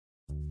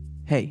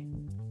Hey,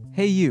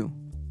 hey you.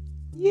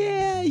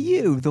 Yeah,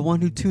 you, the one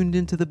who tuned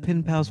into the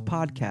Pin Pals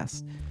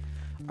podcast.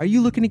 Are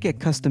you looking to get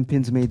custom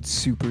pins made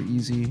super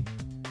easy?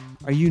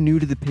 Are you new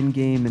to the pin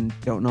game and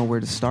don't know where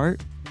to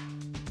start?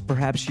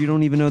 Perhaps you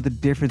don't even know the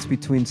difference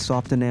between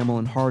soft enamel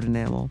and hard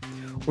enamel.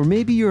 Or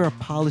maybe you're a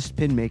polished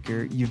pin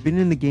maker, you've been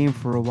in the game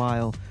for a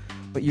while,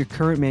 but your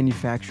current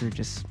manufacturer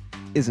just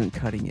isn't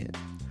cutting it.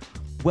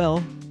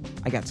 Well,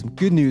 I got some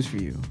good news for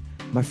you.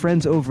 My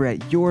friends over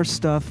at Your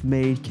Stuff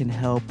Made can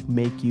help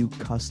make you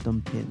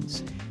custom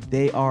pins.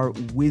 They are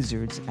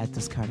wizards at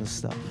this kind of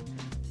stuff.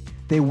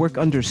 They work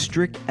under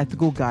strict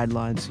ethical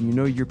guidelines so you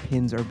know your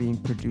pins are being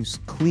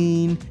produced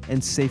clean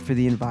and safe for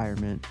the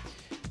environment.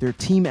 Their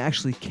team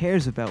actually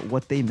cares about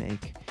what they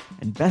make.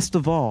 And best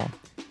of all,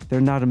 they're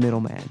not a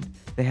middleman.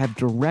 They have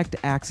direct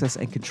access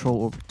and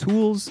control over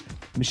tools,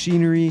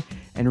 machinery,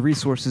 and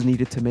resources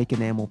needed to make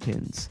enamel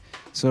pins.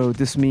 So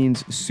this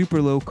means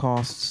super low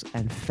costs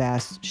and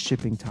fast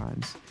shipping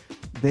times.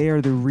 They are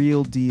the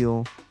real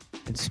deal.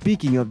 And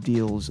speaking of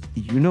deals,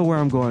 you know where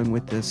I'm going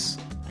with this.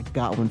 I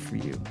got one for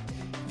you.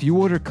 If you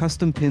order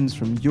custom pins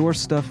from Your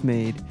Stuff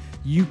Made,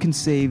 you can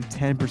save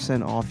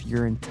 10% off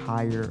your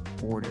entire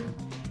order.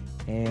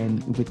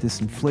 And with this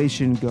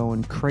inflation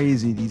going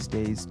crazy these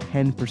days,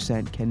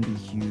 10% can be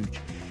huge.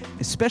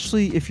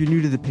 Especially if you're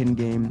new to the pin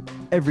game,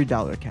 every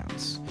dollar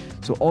counts.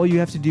 So all you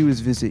have to do is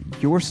visit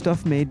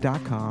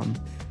yourstuffmade.com,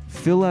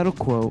 fill out a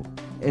quote,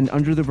 and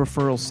under the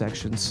referral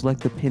section, select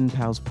the Pin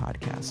Pals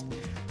podcast.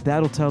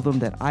 That'll tell them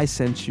that I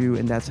sent you,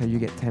 and that's how you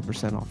get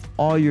 10% off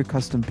all your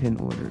custom pin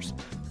orders.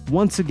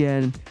 Once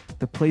again,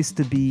 the place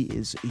to be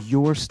is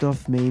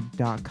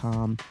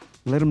yourstuffmade.com.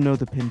 Let them know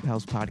the Pin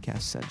Pals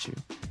podcast sent you.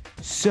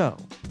 So,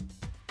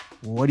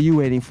 what are you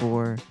waiting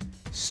for?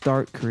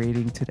 Start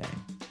creating today.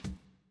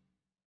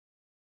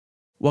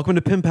 Welcome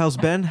to Pin Pals,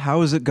 Ben.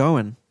 How is it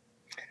going?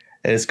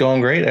 It's going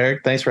great,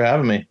 Eric. Thanks for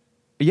having me.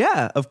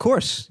 Yeah, of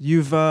course.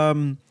 You've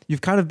kind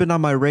of been on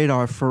my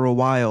radar for a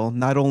while,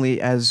 not only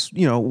as,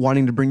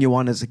 wanting to bring you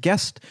on as a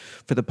guest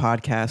for the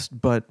podcast,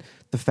 but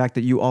the fact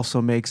that you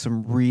also make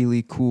some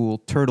really cool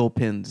turtle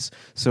pins.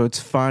 So it's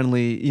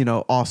finally,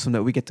 awesome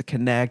that we get to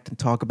connect and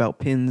talk about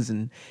pins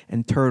and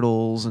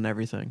turtles and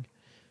everything.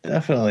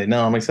 Definitely.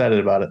 No, I'm excited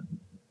about it.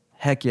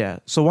 Heck yeah.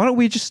 So why don't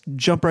we just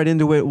jump right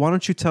into it? Why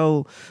don't you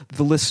tell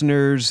the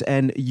listeners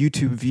and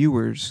YouTube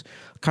viewers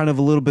kind of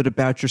a little bit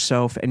about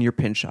yourself and your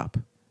pin shop?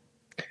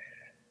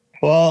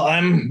 Well,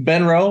 I'm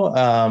Ben Rowe.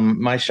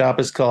 My shop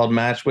is called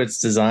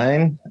Matchwits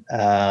Design.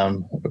 A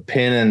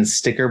pin and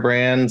sticker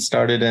brand,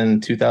 started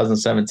in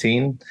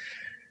 2017.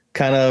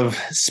 Kind of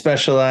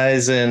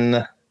specialize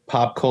in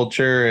pop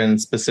culture and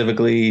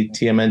specifically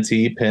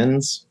TMNT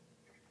pins.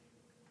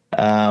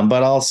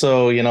 But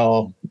also,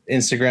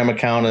 Instagram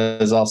account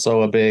is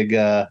also a big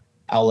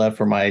outlet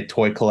for my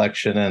toy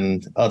collection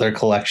and other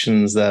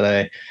collections that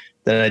I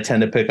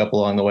tend to pick up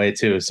along the way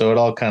too. So it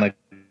all kind of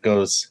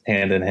goes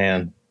hand in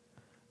hand.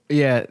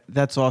 Yeah,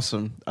 that's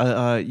awesome.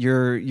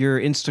 Your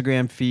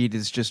Instagram feed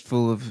is just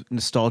full of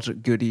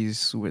nostalgic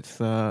goodies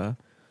with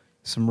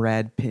some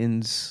rad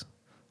pins.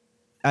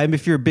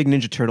 If you're a big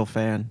Ninja Turtle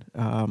fan,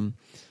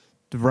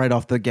 right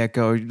off the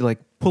get-go,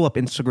 pull up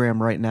Instagram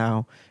right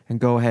now and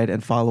go ahead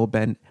and follow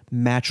Ben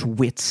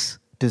Matchwits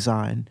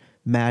Design.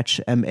 Match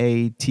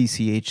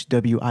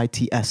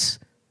MATCHWITS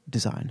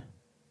Design.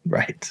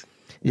 Right.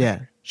 Yeah,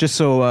 just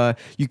so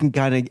you can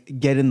kind of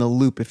get in the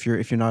loop if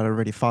you're not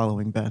already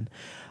following Ben.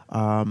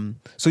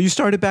 So you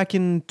started back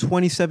in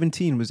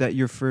 2017. Was that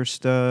your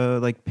first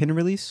pin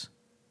release?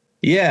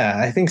 Yeah,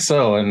 I think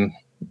so. And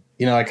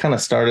I kind of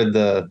started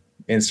the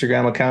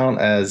Instagram account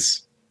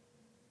as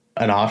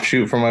an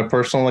offshoot from my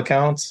personal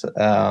account.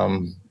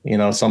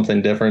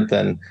 Something different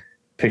than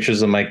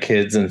pictures of my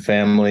kids and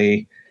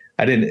family.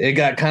 It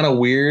got kind of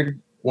weird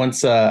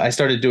once I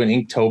started doing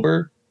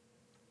Inktober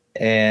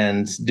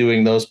and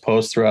doing those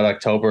posts throughout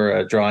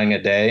October, drawing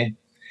a day.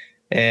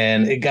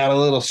 And it got a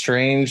little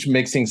strange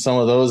mixing some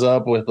of those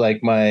up with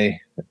my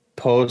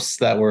posts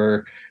that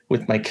were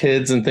with my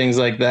kids and things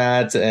like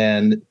that.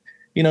 And,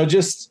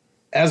 just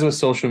as with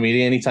social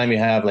media, anytime you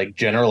have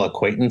general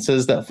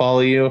acquaintances that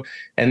follow you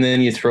and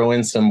then you throw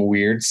in some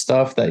weird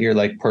stuff that you're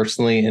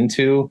personally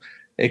into,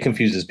 it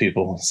confuses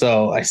people.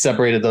 So I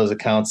separated those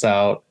accounts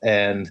out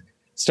and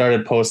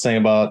started posting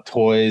about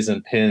toys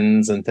and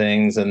pins and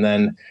things. And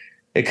then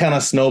it kind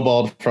of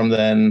snowballed from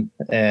then.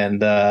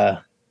 And,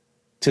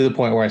 to the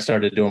point where I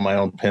started doing my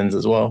own pins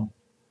as well.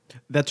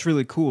 That's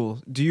really cool.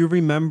 Do you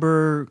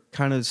remember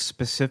kind of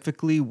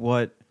specifically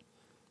what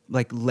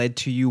led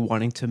to you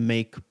wanting to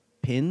make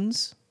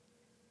pins?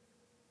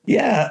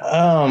 Yeah,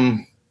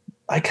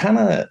 I kind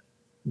of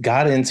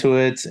got into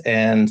it,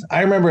 and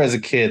I remember as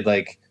a kid,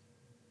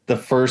 the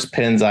first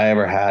pins I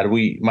ever had,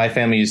 my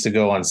family used to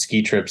go on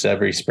ski trips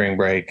every spring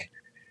break.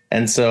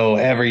 And so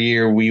every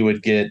year we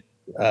would get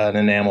an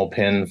enamel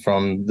pin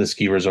from the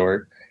ski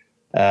resort.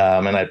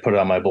 And I put it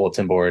on my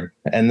bulletin board.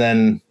 And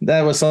then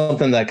that was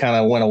something that kind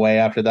of went away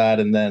after that.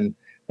 And then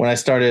when I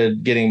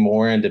started getting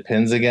more into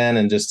pins again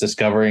and just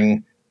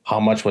discovering how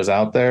much was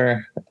out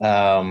there,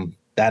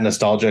 that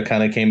nostalgia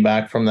kind of came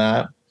back from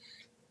that.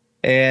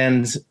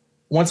 And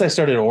once I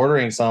started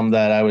ordering some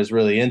that I was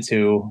really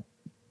into,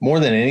 more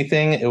than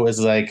anything, it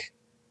was like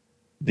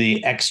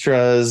the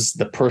extras,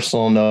 the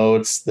personal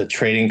notes, the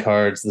trading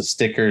cards, the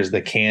stickers,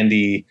 the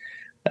candy,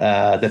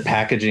 the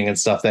packaging and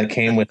stuff that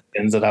came with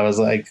pins that I was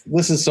like,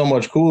 this is so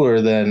much cooler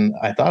than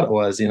I thought it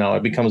was.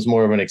 It becomes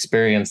more of an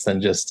experience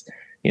than just,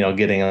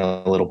 getting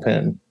a little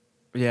pin.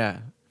 Yeah,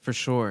 for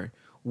sure.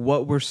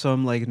 What were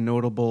some like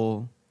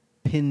notable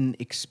pin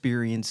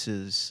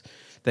experiences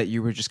that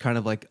you were just kind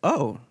of like,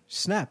 oh,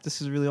 snap,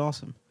 this is really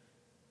awesome?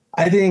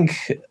 I think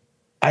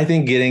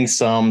getting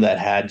some that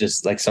had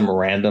just like some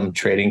random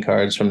trading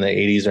cards from the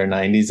 80s or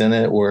 90s in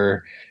it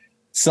were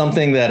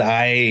something that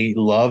I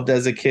loved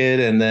as a kid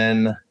and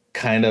then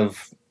kind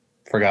of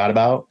forgot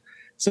about.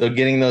 So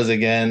getting those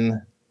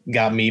again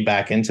got me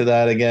back into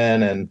that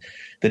again. And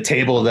the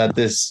table that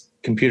this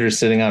computer is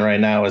sitting on right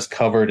now is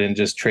covered in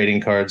just trading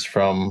cards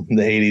from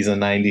the 80s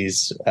and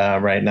 90s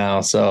right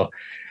now. So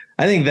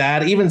I think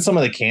that even some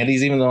of the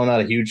candies, even though I'm not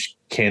a huge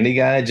candy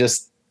guy,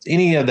 just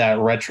any of that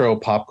retro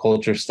pop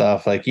culture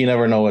stuff, like you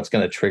never know what's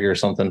going to trigger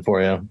something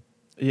for you.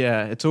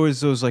 Yeah, it's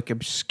always those like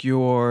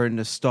obscure,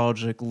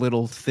 nostalgic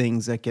little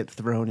things that get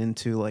thrown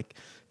into like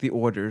the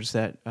orders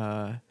that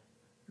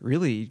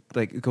really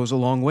like it goes a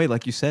long way,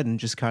 like you said, and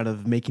just kind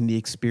of making the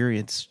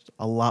experience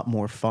a lot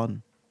more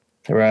fun.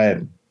 Right.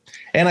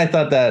 And I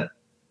thought that,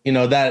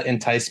 that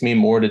enticed me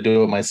more to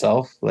do it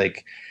myself.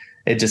 Like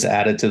it just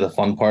added to the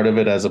fun part of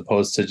it as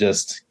opposed to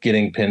just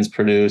getting pins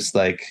produced.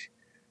 Like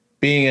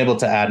being able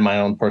to add my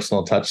own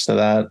personal touch to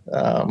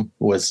that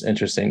was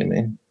interesting to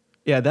me.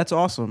 Yeah, that's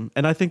awesome.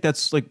 And I think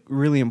that's like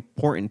really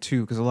important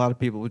too, because a lot of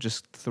people would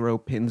just throw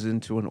pins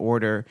into an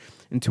order,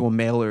 into a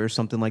mailer or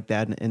something like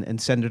that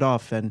and send it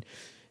off. And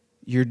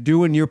you're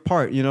doing your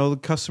part, the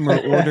customer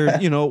ordered,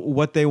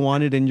 what they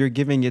wanted and you're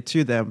giving it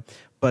to them.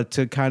 But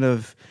to kind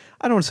of,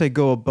 I don't want to say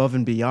go above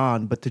and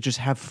beyond, but to just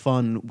have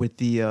fun with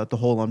the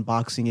whole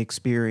unboxing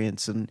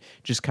experience and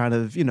just kind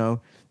of,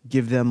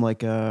 give them like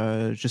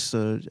just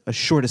a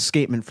short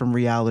escapement from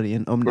reality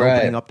and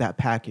opening up that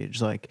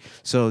package. Like,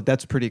 so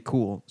that's pretty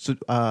cool. So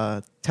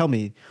tell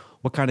me,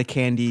 what kind of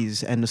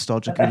candies and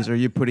nostalgic goodies are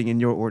you putting in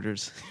your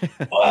orders?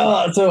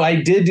 Well, so I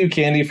did do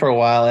candy for a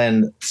while.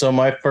 And so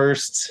my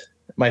first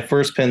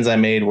pins I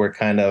made were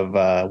kind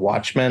of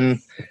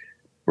Watchmen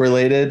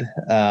related.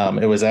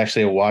 It was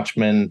actually a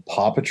Watchmen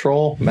Paw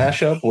Patrol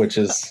mashup, which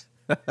is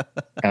kind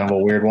of a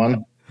weird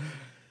one.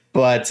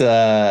 But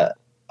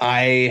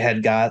I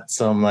had got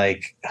some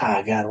like,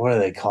 God, what are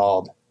they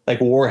called? Like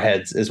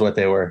warheads is what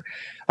they were.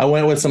 I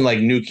went with some like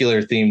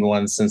nuclear themed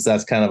ones since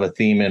that's kind of a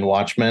theme in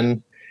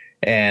Watchmen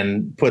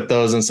and put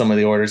those in some of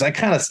the orders. I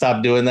kind of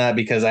stopped doing that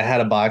because I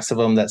had a box of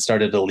them that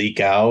started to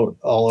leak out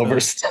all over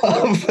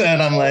stuff.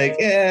 And I'm like,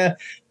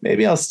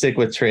 maybe I'll stick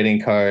with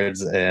trading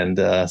cards and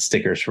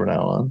stickers from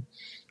now on.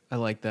 I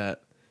like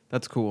that.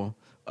 That's cool.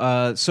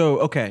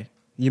 Okay.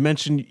 You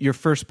mentioned your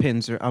first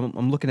pins.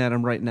 I'm looking at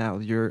them right now.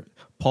 Your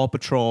Paw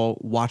Patrol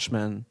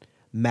Watchmen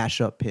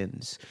mashup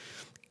pins.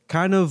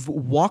 Kind of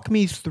walk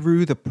me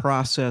through the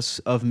process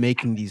of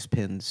making these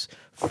pins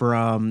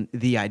from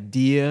the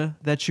idea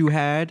that you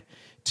had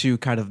to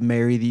kind of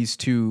marry these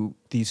two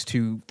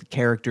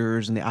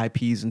characters and the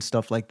IPs and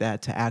stuff like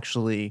that to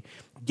actually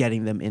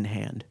getting them in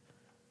hand.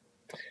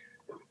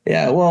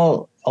 Yeah,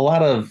 well, a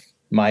lot of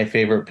my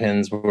favorite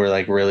pins were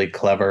like really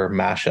clever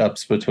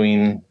mashups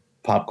between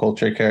pop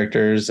culture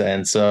characters.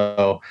 And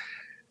so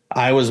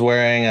I was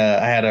wearing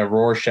I had a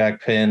Rorschach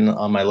pin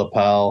on my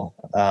lapel.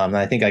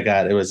 I think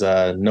it was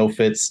a No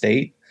Fit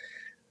State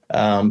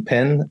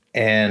pin.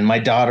 And my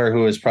daughter,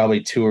 who was probably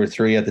 2 or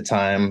 3 at the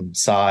time,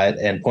 saw it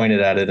and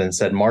pointed at it and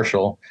said,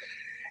 Marshall.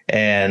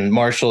 And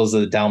Marshall is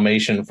a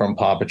Dalmatian from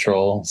Paw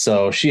Patrol.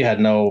 So she had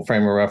no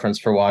frame of reference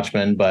for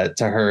Watchmen, but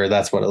to her,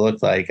 that's what it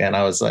looked like. And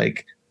I was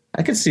like,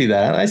 I could see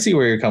that. I see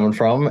where you're coming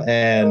from.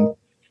 And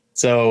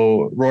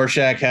so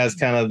Rorschach has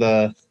kind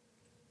of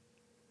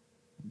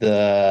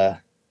the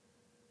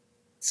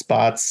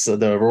spots,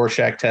 the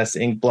Rorschach test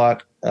ink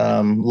blot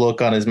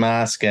look on his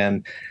mask,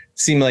 and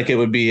seemed like it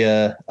would be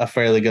a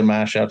fairly good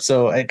mashup.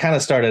 So it kind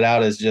of started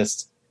out as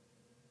just,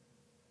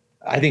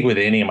 I think with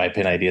any of my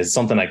pin ideas,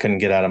 something I couldn't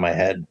get out of my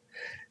head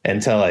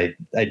until I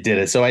did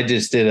it. So I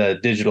just did a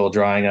digital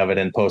drawing of it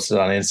and posted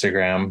on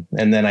Instagram.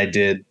 And then I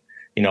did,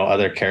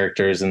 other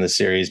characters in the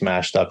series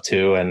mashed up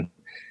too. And,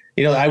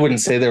 I wouldn't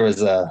say there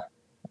was a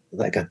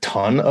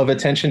ton of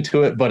attention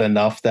to it, but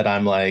enough that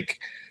I'm like,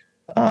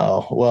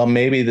 oh, well,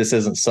 maybe this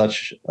isn't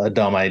such a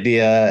dumb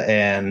idea.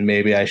 And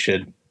maybe I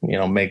should,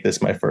 make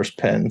this my first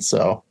pin.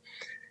 So,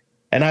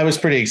 and I was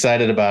pretty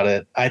excited about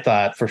it. I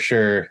thought for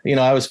sure,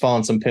 I was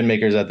following some pin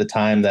makers at the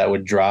time that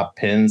would drop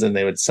pins and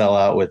they would sell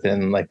out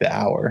within like the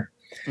hour.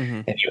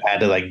 Mm-hmm. And you had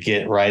to like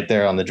get right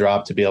there on the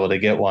drop to be able to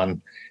get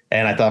one.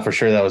 And I thought for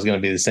sure that was going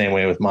to be the same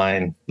way with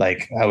mine.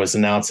 Like I was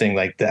announcing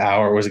like the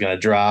hour was going to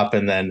drop,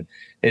 and then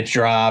it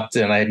dropped,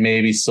 and I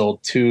maybe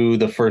sold 2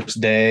 the first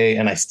day,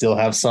 and I still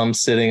have some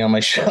sitting on my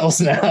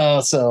shelves now.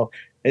 So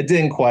it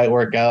didn't quite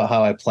work out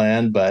how I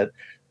planned, but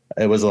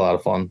it was a lot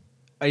of fun.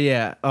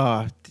 Yeah,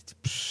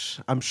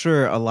 I'm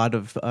sure a lot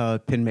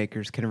of pin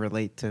makers can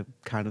relate to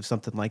kind of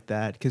something like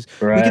that because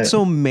we get Right.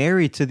 so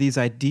married to these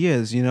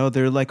ideas. You know,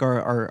 they're like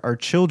our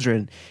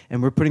children,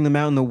 and we're putting them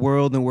out in the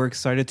world, and we're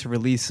excited to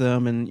release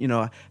them, and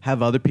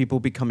have other people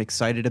become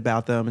excited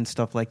about them and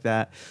stuff like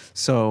that.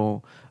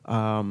 So,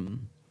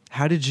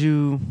 how did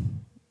you?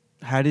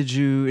 How did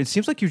you? It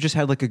seems like you just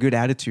had like a good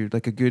attitude,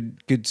 like a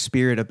good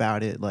spirit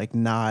about it, like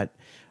not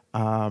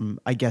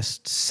I guess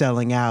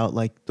selling out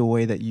like the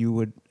way that you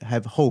would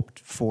have hoped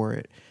for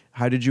it.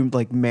 How did you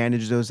like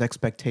manage those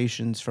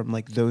expectations from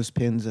like those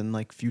pins and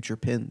like future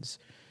pins?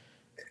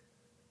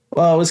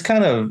 Well, it was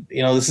kind of,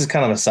 this is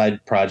kind of a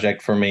side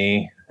project for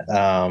me.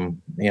 I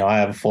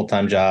have a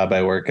full-time job.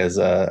 I work as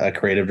a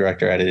creative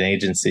director at an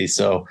agency.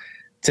 So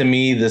to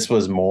me, this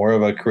was more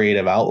of a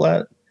creative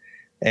outlet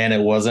and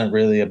it wasn't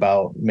really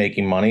about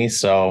making money.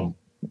 So,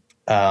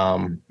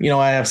 I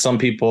have some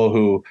people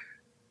who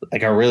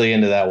like are really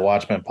into that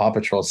Watchmen Paw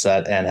Patrol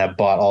set and have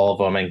bought all of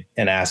them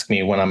and ask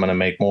me when I'm going to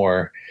make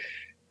more.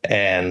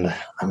 And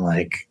I'm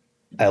like,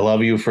 I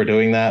love you for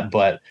doing that,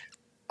 but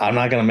I'm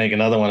not going to make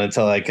another one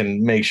until I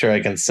can make sure I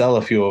can sell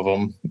a few of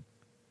them.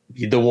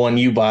 The one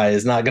you buy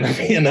is not going to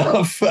be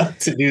enough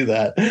to do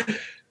that.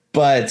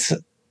 But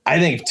I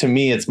think to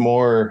me, it's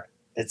more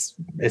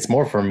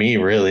for me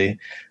really,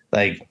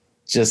 like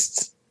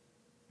just,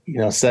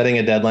 setting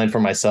a deadline for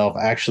myself,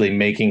 actually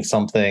making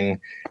something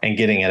and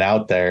getting it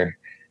out there.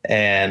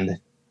 And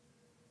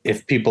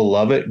if people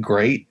love it,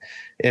 great.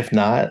 If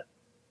not,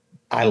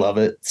 I love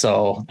it.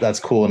 So that's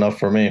cool enough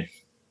for me.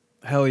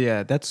 Hell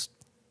yeah, it's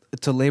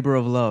a labor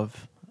of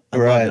love. I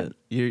love Right. it.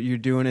 You're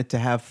doing it to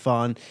have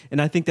fun,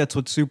 and I think that's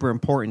what's super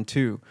important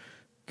too.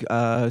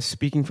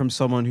 Speaking from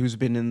someone who's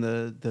been in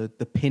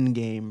the pin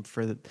game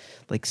for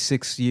like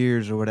 6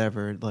 years or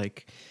whatever,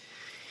 like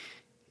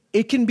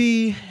it can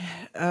be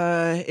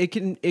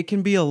it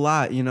can be a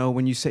lot,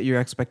 when you set your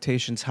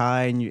expectations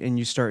high and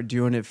you start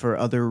doing it for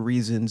other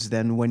reasons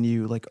than when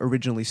you like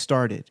originally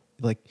started.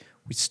 Like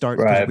we start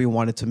because Right. we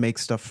wanted to make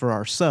stuff for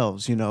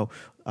ourselves.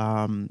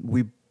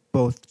 We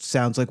both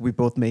sounds like we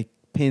both make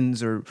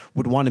pins or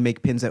would want to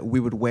make pins that we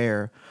would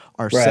wear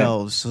Right.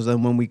 ourselves. So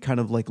then when we kind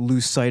of like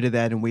lose sight of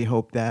that and we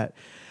hope that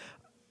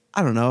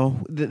I don't know,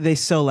 they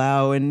sell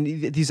out and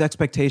these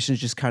expectations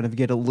just kind of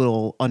get a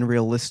little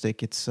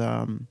unrealistic. It's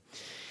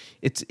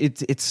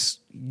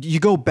you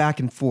go back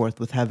and forth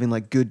with having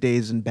like good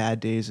days and bad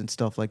days and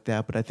stuff like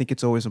that, but I think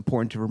it's always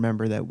important to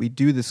remember that we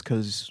do this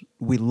because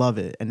we love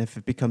it, and if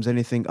it becomes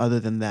anything other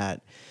than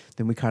that,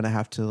 then we kind of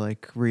have to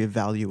like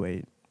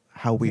reevaluate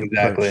how we approach.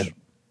 Exactly.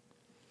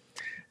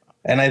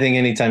 And I think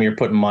anytime you're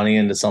putting money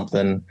into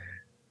something,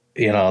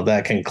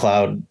 that can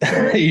cloud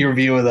your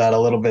view of that a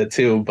little bit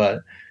too.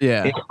 But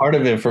Yeah. part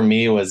of it for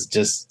me was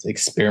just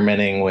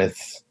experimenting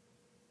with,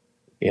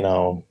 you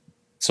know,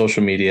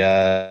 social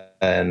media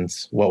and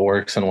what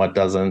works and what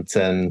doesn't,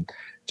 and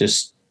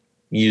just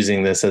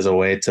using this as a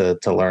way to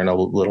learn a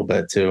little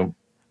bit too.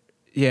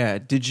 Yeah,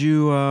 did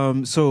you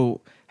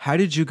so how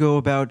did you go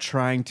about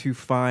trying to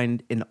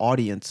find an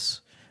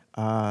audience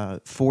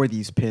for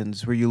these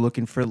pins? Were you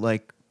looking for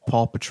like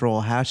Paw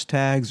Patrol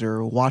hashtags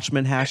or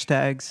Watchmen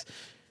hashtags?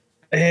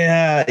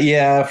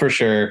 Yeah, for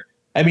sure.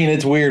 I mean,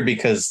 it's weird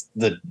because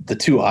the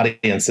two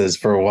audiences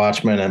for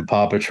Watchmen and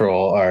Paw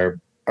Patrol are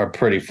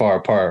pretty far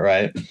apart,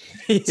 right?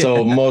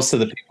 So Yeah. most of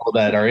the people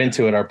that are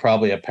into it are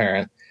probably a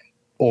parent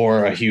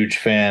or a huge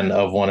fan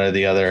of one or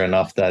the other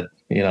enough that,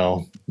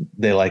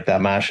 they like that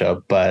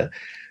mashup. But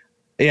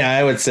yeah,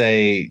 I would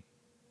say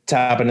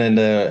tapping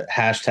into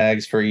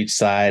hashtags for each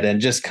side and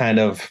just kind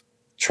of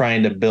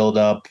trying to build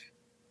up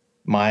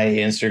my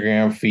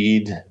Instagram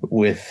feed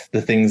with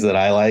the things that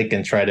I like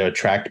and try to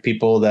attract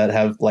people that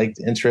have liked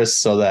interests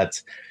so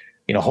that,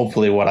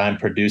 hopefully what I'm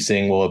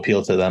producing will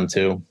appeal to them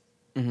too.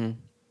 Hmm.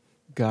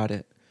 Got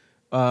it.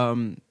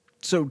 Um,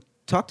 so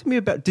talk to me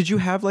about, did you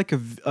have like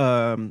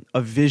a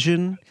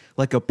vision,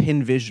 like a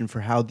pin vision for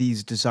how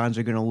these designs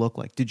are going to look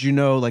like? Did you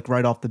know like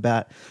right off the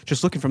bat,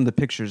 just looking from the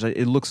pictures,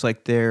 it looks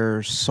like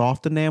they're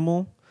soft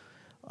enamel.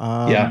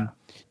 Yeah. Um,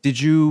 did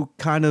you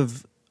kind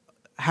of,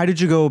 how did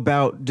you go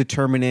about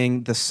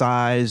determining the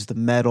size, the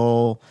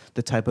metal,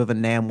 the type of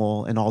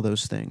enamel, and all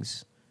those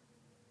things?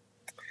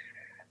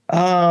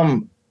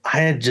 I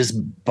had just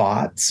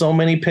bought so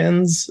many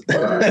pins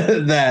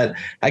that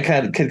I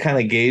could kind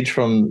of gauge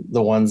from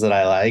the ones that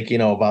I like,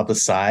 about the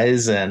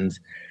size and,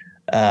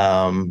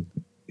 um,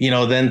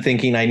 then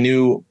thinking I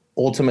knew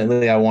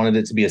ultimately I wanted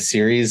it to be a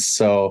series.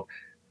 So,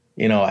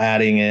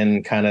 adding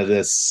in kind of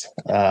this,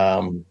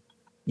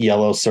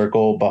 yellow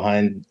circle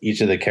behind each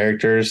of the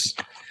characters,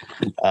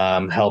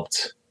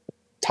 helped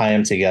tie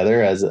them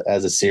together as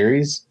a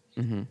series.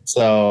 Hmm.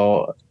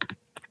 So,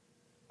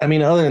 I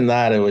mean, other than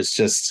that, it was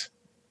just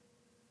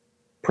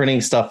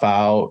printing stuff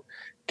out,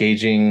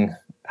 gauging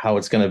how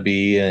it's going to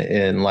be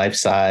in life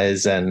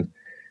size and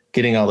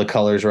getting all the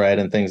colors right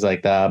and things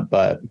like that.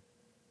 But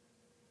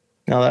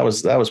no, that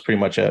was pretty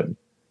much it.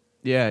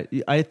 Yeah,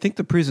 I think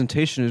the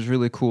presentation is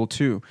really cool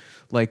too.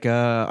 Like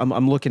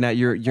I'm looking at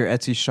your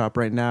Etsy shop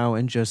right now,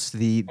 and just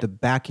the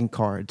backing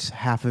cards.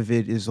 Half of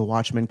it is a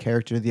Watchmen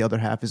character, the other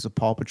half is a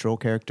Paw Patrol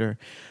character.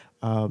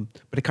 But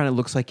it kind of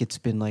looks like it's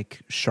been like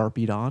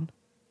sharpied on.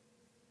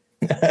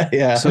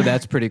 Yeah. So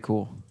that's pretty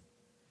cool.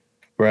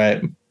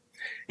 Right.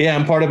 Yeah,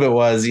 and part of it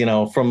was,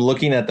 from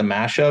looking at the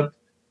mashup,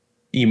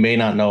 you may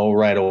not know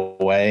right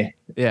away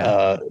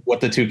Yeah. what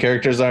the two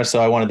characters are.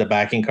 So I wanted the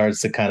backing cards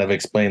to kind of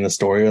explain the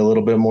story a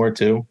little bit more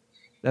too.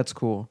 That's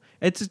cool.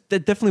 It's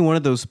definitely one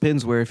of those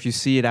pins where if you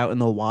see it out in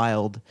the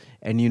wild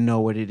and you know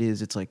what it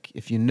is, it's like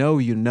if you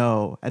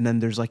know, and then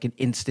there's like an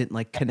instant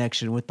like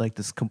connection with like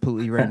this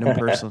completely random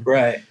person.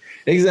 Right.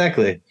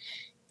 Exactly.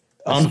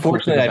 That's the cool thing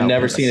Unfortunately, I've about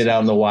never pins. seen it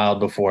out in the wild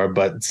before,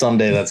 but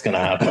someday that's going to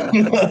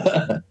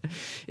happen.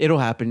 It'll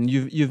happen.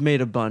 You've made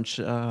a bunch.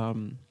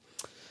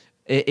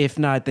 If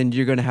not, then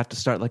you're gonna have to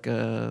start like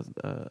a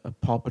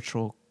Paw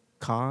Patrol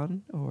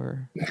con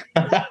or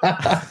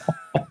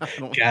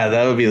Yeah,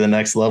 that would be the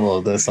next level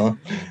of this, huh?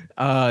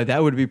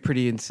 that would be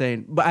pretty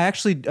insane. But I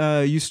actually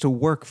used to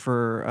work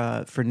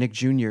for Nick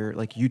Jr.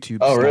 like YouTube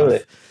Oh, stuff.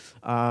 really?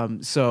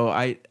 So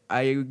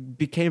I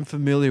became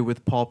familiar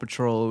with Paw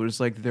Patrol. It was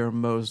like their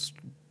most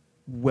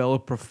well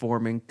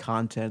performing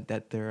content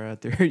that their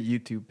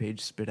YouTube page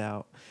spit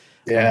out.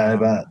 Yeah, I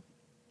bet.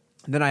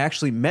 And then I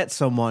actually met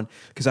someone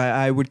because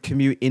I would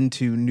commute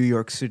into New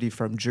York City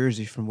from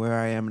Jersey, from where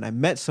I am, and I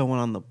met someone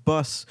on the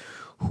bus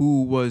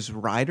who was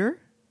Ryder.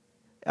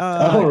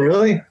 Oh,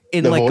 really?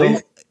 In The like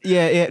voice?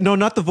 yeah, no,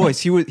 not the voice.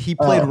 He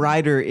played Oh.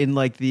 Ryder in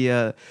like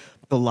the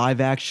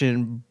live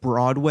action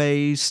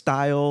Broadway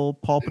style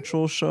Paw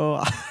Patrol show.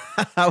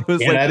 I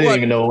was And like, I didn't what?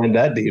 even know it went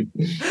that deep.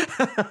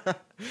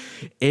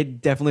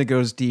 It definitely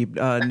goes deep.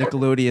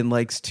 Nickelodeon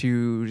likes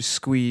to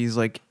squeeze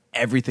like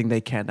everything they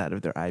can out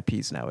of their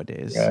IPs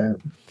nowadays. Right.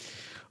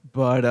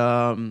 But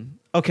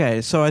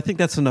okay, so I think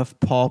that's enough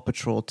Paw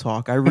Patrol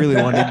talk. I really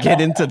want to get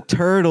into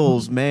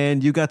Turtles,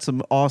 man. You got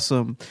some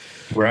awesome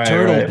Right,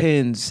 turtle right.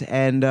 pins.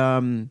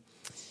 And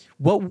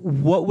what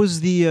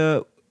was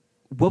the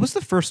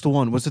first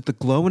one? Was it the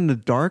glow in the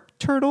dark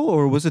turtle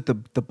or was it the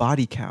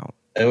body count?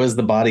 It was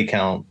the body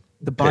count.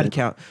 The body Pin.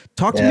 count.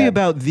 Talk to me Yeah.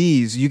 about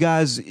these. You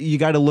guys, you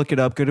got to look it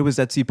up. Go to his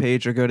Etsy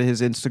page or go to his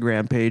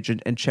Instagram page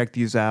and check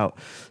these out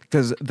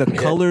because the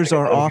colors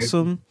are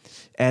awesome.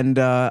 And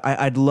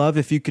I'd love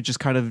if you could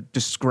just kind of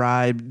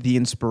describe the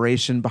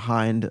inspiration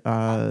behind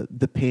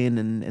the pin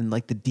and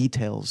like the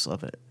details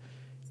of it.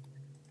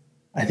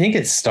 I think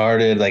it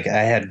started like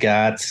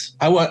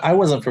I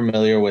wasn't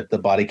familiar with the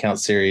body count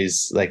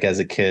series like as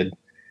a kid.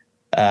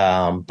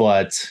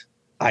 But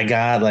I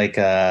got like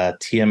a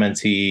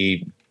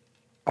TMNT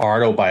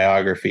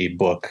autobiography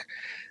book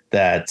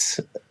that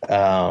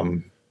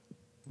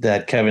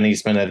that Kevin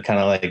Eastman had kind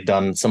of like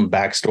done some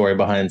backstory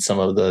behind some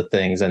of the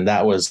things, and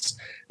that was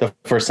the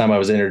first time I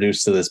was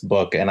introduced to this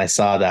book, and I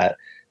saw that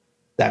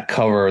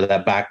cover,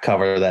 that back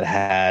cover that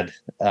had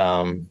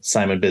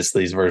Simon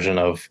Bisley's version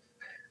of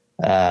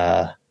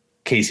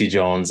Casey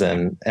Jones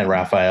and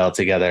Raphael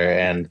together,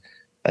 and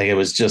like it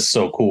was just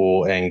so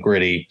cool and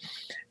gritty.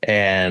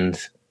 And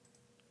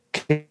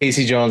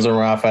Casey Jones and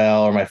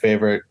Raphael are my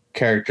favorite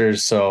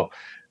characters, so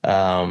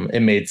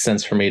it made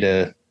sense for me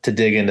to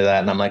dig into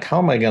that. And I'm like, how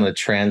am I going to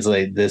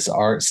translate this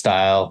art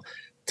style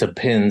to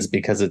pins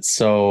because it's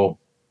so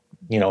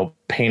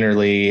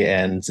painterly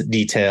and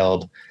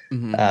detailed.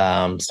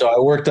 So I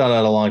worked on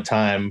it a long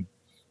time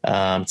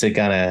to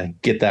kind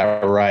of get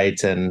that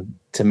right and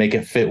to make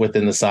it fit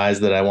within the size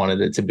that I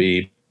wanted it to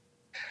be.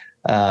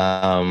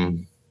 That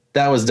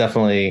was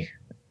definitely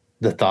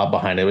the thought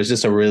behind it. It was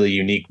just a really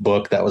unique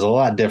book that was a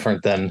lot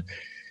different than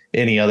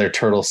any other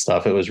turtle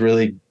stuff. It was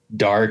really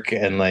dark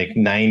and like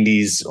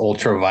 90s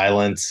ultra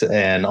violence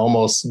and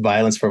almost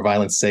violence for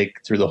violence sake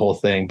through the whole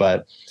thing.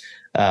 But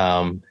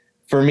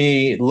for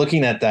me,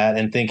 looking at that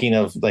and thinking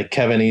of like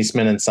Kevin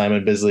Eastman and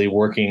Simon Bisley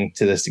working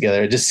to this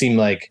together, it just seemed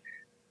like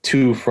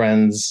two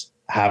friends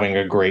having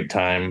a great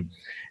time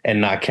and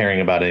not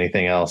caring about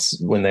anything else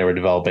when they were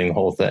developing the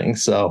whole thing.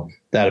 So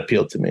that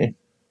appealed to me.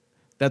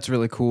 That's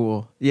really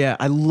cool. Yeah,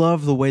 I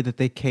love the way that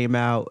they came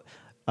out.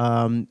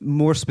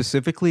 More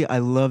specifically, I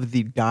love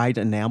the dyed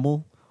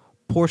enamel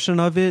portion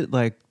of it.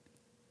 Like,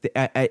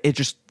 it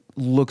just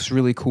looks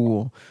really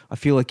cool. I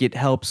feel like it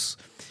helps.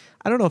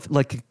 I don't know if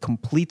like it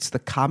completes the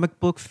comic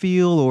book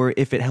feel or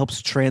if it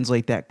helps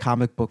translate that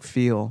comic book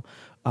feel.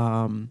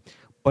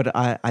 But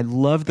I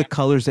love the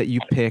colors that you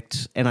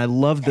picked, and I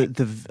love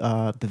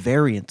the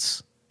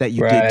variants that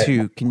you did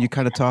too. Can you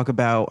kind of talk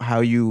about how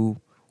you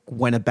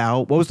went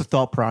about? What was the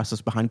thought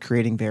process behind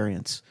creating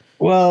variants?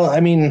 Well, I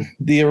mean,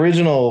 the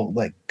original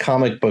like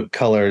comic book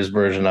colors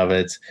version of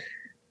it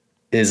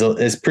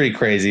is pretty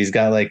crazy. He's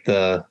got like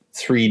the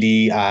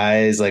 3D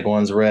eyes, like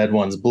one's red,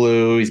 one's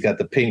blue. He's got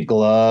the pink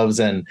gloves,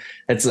 and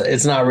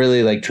it's not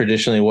really like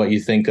traditionally what you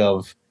think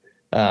of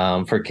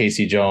for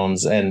Casey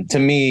Jones. And to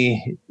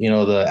me,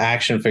 the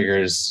action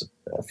figures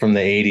from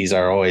the 80s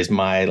are always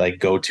my like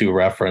go-to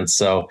reference.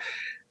 So,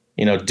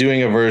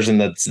 doing a version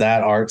that's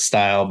that art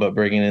style, but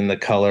bringing in the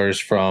colors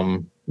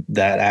from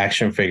that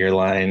action figure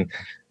line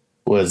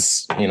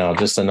was,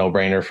 just a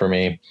no-brainer for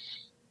me.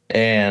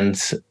 And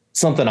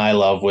something I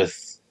love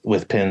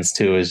with pins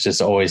too is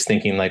just always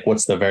thinking like,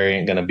 what's the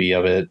variant going to be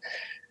of it?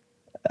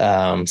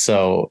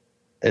 So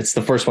it's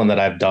the first one that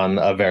I've done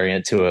a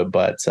variant to it,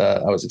 but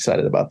I was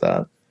excited about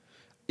that.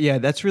 Yeah,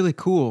 that's really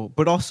cool.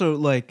 But also,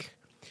 like,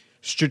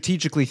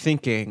 strategically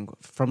thinking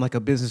from like a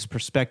business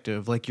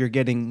perspective, like you're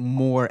getting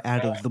more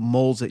out of the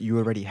molds that you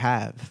already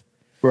have.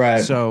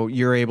 Right. So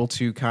you're able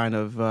to kind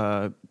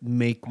of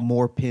make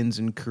more pins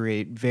and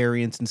create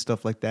variants and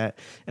stuff like that.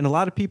 And a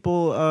lot of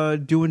people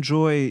do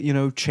enjoy,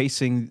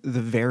 chasing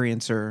the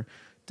variants, or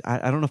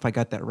I don't know if I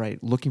got that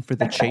right. Looking for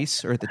the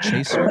chase or the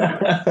chaser.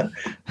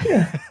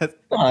 Yeah.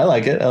 No, I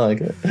like it. I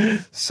like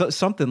it. So,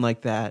 something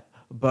like that.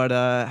 But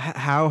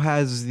how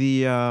has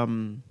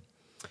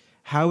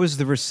how is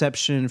the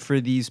reception for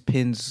these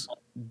pins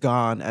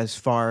gone as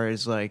far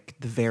as like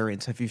the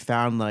variants? Have you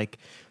found like,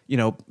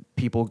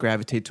 people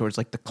gravitate towards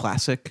like the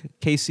classic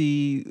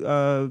Casey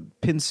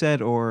pin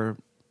set, or?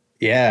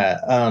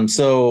 Yeah.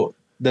 So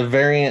the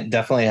variant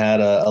definitely had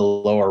a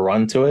lower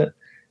run to it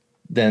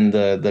than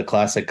the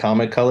classic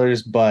comic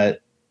colors,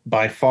 but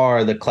by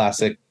far the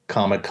classic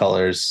comic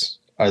colors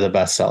are the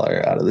best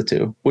seller out of the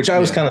two, which I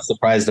was kind of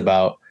surprised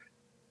about,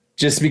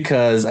 just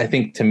because I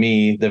think to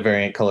me the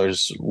variant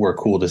colors were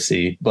cool to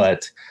see,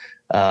 but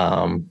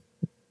I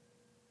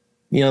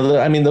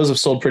mean, those have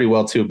sold pretty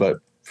well too, but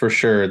for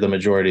sure the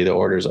majority of the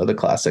orders are the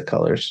classic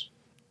colors.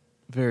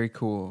 Very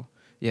cool.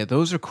 Yeah,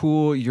 those are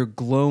cool. Your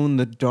glow in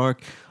the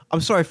dark.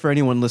 I'm sorry for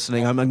anyone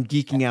listening. I'm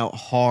geeking out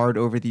hard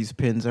over these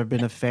pins. I've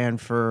been a fan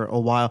for a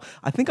while.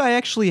 I think I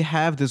actually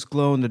have this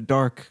glow in the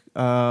dark,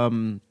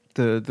 the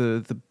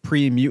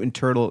pre-mutant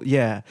turtle.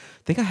 Yeah,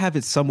 I think I have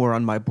it somewhere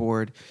on my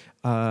board.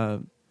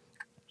 Don't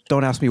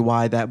ask me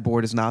why that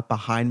board is not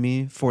behind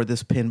me for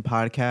this pin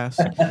podcast.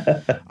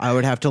 I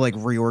would have to like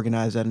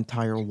reorganize that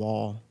entire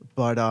wall.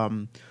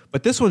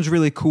 But this one's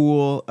really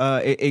cool.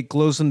 It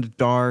glows in the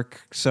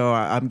dark, so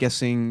I'm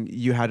guessing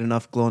you had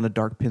enough glow in the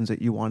dark pins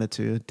that you wanted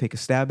to take a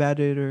stab at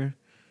it, or?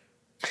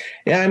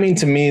 Yeah, I mean,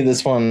 to me,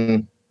 this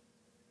one,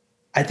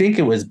 I think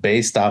it was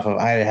based off of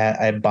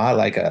I bought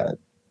like a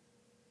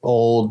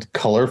old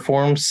color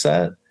form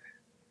set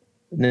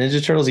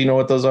Ninja Turtles. You know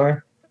what those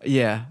are?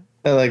 Yeah.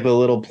 They're like the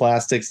little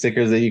plastic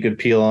stickers that you could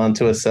peel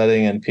onto a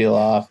setting and peel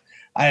off.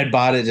 I had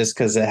bought it just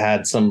because it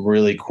had some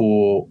really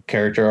cool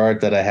character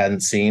art that I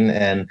hadn't seen,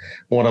 and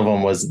one of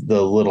them was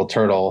the little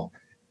turtle.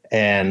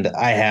 And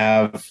I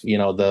have,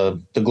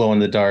 the glow in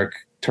the dark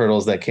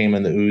turtles that came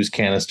in the ooze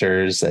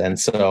canisters, and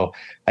so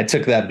I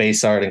took that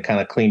base art and kind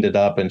of cleaned it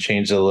up and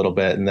changed it a little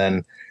bit, and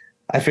then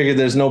I figured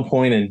there's no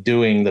point in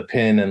doing the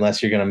pin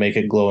unless you're going to make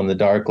it glow in the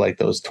dark like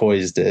those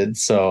toys did.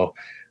 So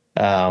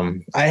I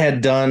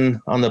had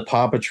done on the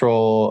Paw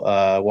Patrol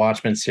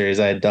Watchmen series,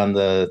 I had done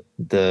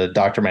the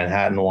Dr.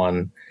 Manhattan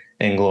one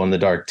in glow in the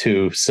dark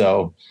too.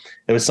 So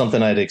it was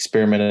something I'd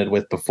experimented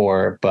with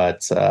before,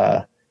 but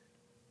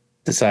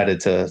decided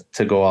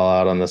to go all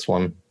out on this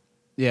one.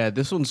 Yeah,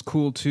 this one's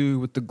cool too,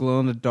 with the glow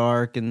in the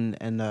dark and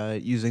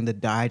using the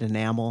dyed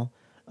enamel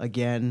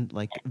again,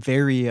 like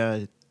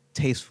very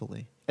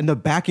tastefully. And the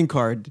backing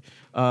card,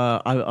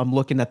 I'm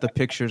looking at the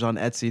pictures on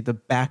Etsy. The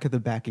back of the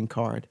backing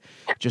card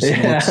just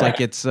looks like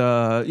it's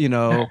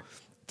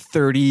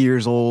 30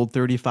 years old,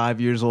 35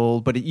 years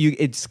old, but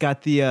it's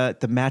got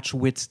the Match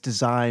Wits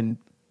design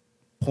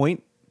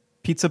point,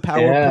 pizza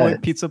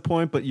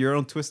point, but your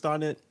own twist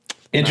on it.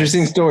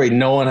 Interesting story.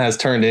 No one has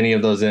turned any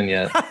of those in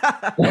yet.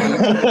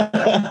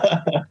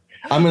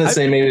 I'm going to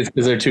say maybe it's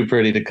because they're too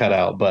pretty to cut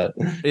out, but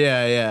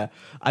yeah.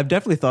 I've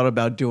definitely thought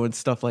about doing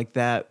stuff like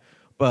that,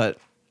 but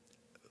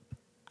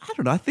I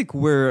don't know. I think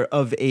we're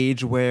of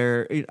age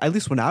where, at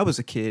least when I was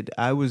a kid,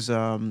 I was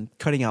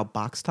cutting out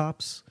box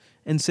tops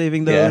and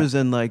saving those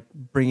and like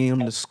bringing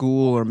them to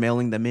school or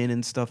mailing them in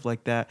and stuff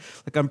like that.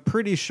 Like, I'm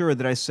pretty sure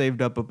that I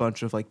saved up a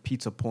bunch of like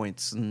pizza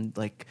points and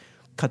like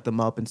cut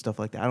them up and stuff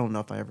like that. I don't know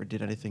if I ever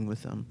did anything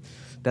with them.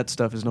 That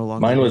stuff is no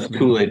longer. Mine was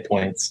Kool-Aid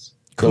points.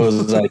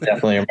 Those I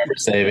definitely remember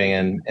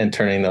saving and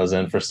turning those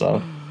in for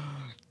stuff.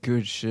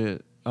 Good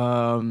shit.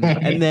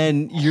 And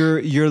then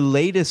your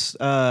latest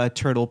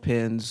turtle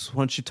pins.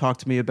 Why don't you talk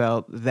to me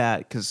about that?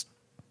 Because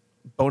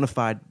bona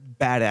fide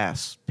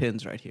badass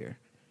pins right here.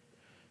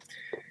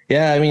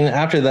 Yeah, I mean,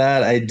 after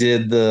that, I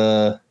did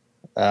the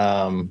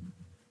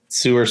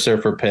Sewer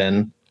Surfer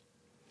pin.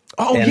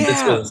 Oh, and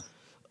yeah.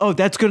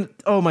 That's good.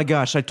 Oh my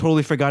gosh, I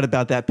totally forgot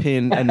about that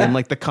pin, and then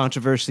like the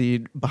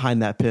controversy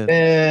behind that pin.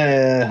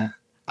 Yeah.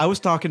 I was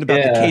talking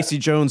about the Casey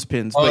Jones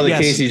pins. Oh, but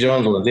yes, Casey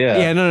Jones ones, yeah.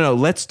 Yeah, no.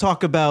 Let's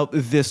talk about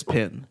this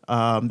pin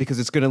because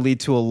it's going to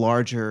lead to a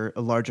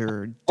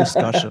larger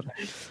discussion.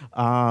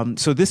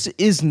 So this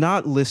is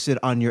not listed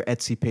on your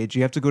Etsy page.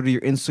 You have to go to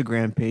your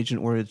Instagram page in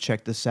order to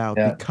check this out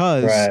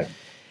because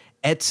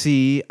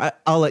Etsy.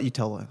 I'll let you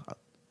tell it.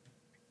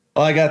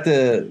 Well, I got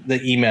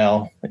the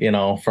email,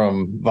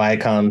 from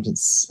Viacom,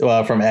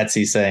 from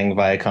Etsy saying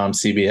Viacom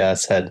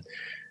CBS had,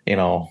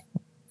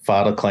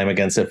 filed a claim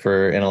against it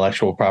for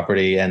intellectual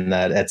property, and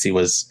that Etsy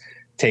was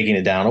taking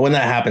it down. When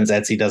that happens,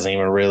 Etsy doesn't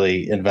even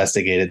really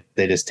investigate it.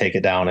 They just take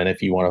it down. And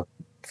if you want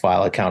to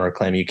file a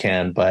counterclaim, you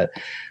can. But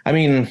I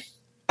mean,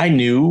 I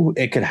knew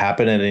it could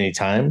happen at any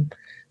time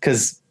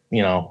because,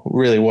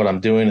 really what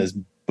I'm doing is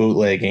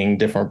bootlegging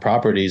different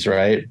properties,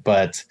 right?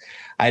 But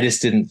I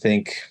just didn't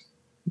think,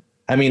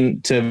 I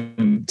mean, to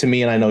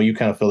me, and I know you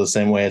kind of feel the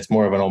same way, it's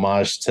more of an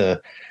homage to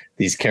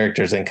these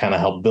characters and kind of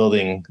help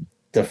building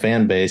the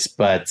fan base.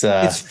 But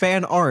it's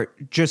fan art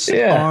just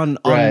on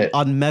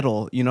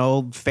metal.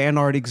 Fan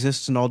art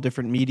exists in all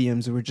different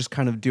mediums, and we're just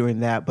kind of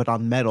doing that, but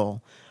on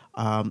metal.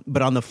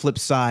 But on the flip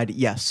side,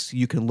 yes,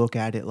 you can look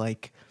at it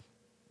like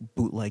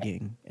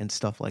bootlegging and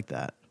stuff like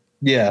that.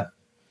 Yeah.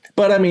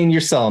 But I mean,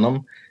 you're selling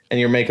them and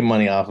you're making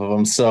money off of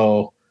them.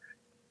 So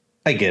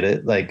I get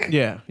it. Like,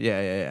 yeah.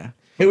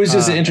 It was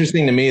just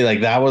interesting to me.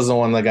 Like, that was the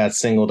one that got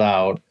singled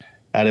out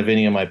of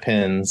any of my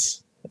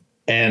pins.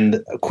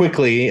 And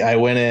quickly I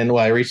went in,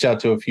 I reached out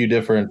to a few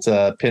different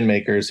pin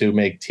makers who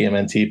make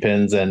TMNT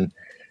pins and,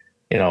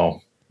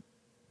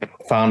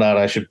 found out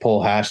I should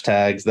pull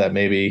hashtags that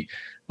maybe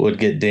would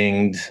get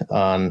dinged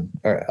on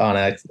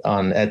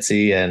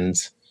Etsy. And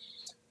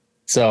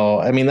so,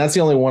 I mean, that's the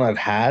only one I've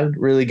had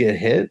really get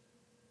hit.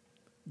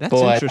 That's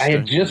interesting. I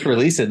had just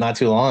released it not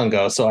too long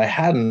ago. So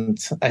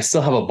I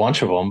still have a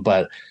bunch of them,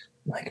 but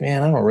like,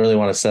 man, I don't really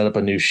want to set up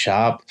a new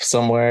shop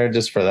somewhere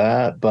just for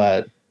that.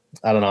 But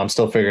I don't know. I'm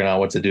still figuring out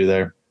what to do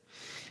there.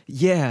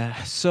 Yeah.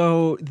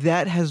 So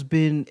that has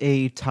been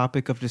a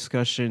topic of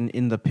discussion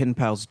in the Pin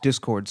Pals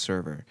Discord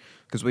server,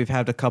 because we've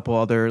had a couple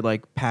other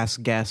like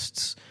past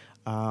guests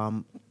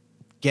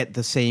get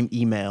the same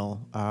email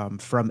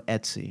from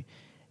Etsy.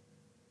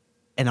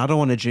 And I don't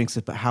want to jinx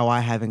it, but how I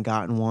haven't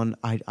gotten one,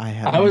 I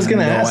have. I was going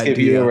to ask if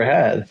you ever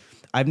had.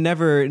 I've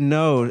never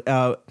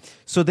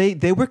so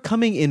they were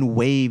coming in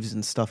waves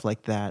and stuff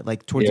like that.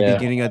 Like towards the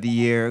beginning of the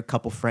year, a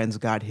couple friends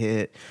got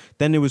hit.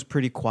 Then it was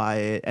pretty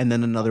quiet, and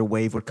then another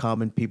wave would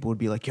come, and people would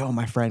be like, "Yo,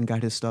 my friend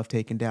got his stuff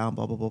taken down."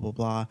 Blah blah blah blah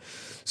blah.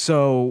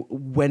 So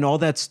when all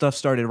that stuff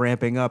started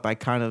ramping up, I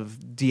kind of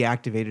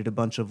deactivated a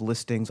bunch of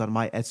listings on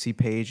my Etsy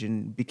page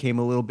and became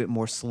a little bit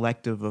more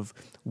selective of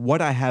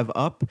what I have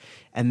up,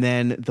 and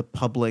then the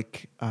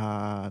public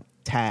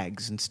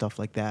tags and stuff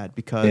like that,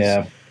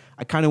 because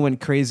I kind of went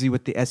crazy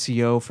with the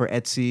SEO for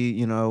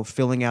Etsy,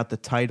 filling out the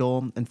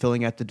title and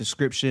filling out the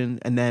description.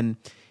 And then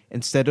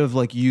instead of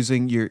like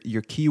using your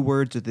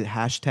keywords or the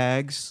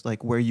hashtags,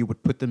 like where you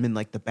would put them in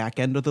like the back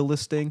end of the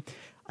listing,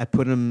 I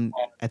put them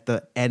at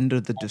the end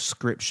of the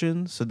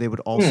description. So they would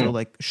also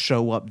like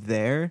show up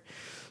there.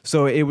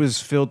 So it was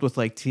filled with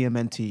like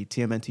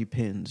TMNT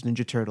pins,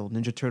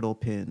 Ninja Turtle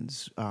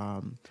pins,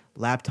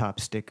 laptop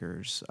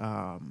stickers,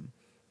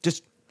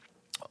 just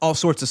all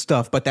sorts of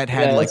stuff, but that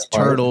had like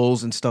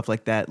turtles and stuff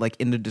like that, like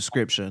in the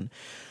description.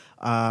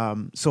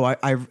 So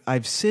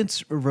I've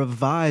since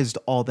revised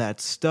all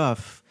that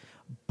stuff,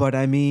 but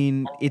I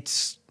mean,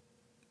 it's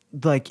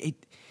like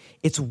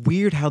it's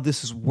weird how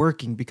this is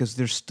working, because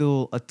there's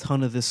still a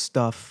ton of this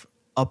stuff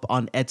up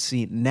on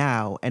Etsy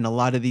now, and a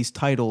lot of these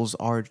titles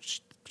are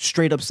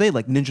straight up say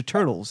like Ninja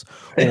Turtles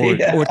or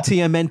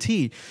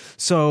TMNT.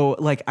 So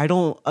like, I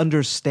don't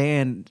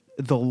understand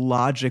the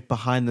logic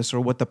behind this or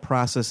what the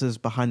process is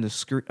behind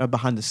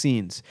the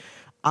scenes.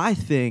 I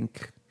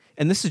think,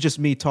 and this is just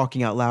me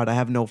talking out loud, I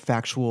have no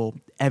factual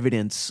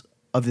evidence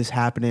of this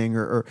happening,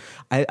 or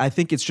I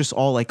think it's just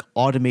all like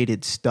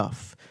automated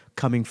stuff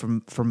coming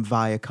from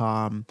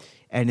Viacom,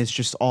 and it's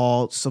just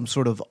all some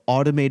sort of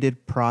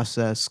automated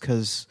process,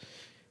 because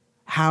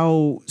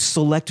how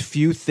select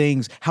few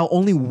things, how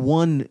only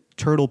one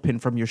turtle pin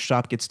from your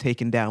shop gets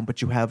taken down,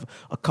 but you have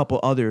a couple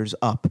others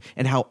up,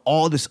 and how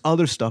all this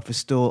other stuff is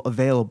still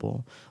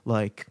available.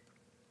 Like,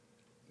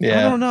 I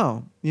don't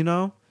know,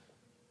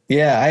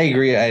 Yeah, I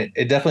agree.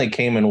 It definitely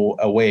came in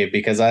a wave,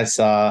 because I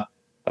saw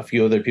a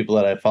few other people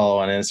that I follow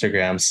on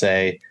Instagram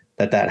say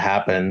that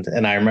happened.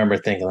 And I remember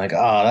thinking like,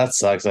 oh, that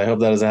sucks. I hope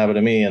that doesn't happen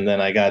to me. And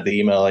then I got the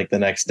email like the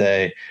next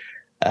day.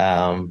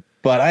 But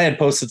I had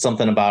posted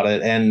something about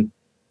it, and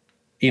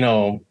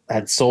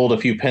had sold a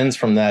few pins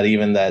from that,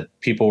 even that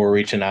people were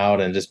reaching out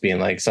and just being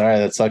like, sorry,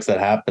 that sucks that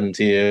happened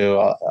to you.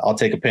 I'll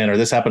take a pin, or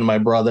this happened to my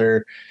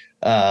brother.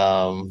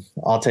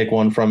 I'll take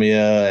one from you.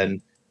 And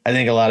I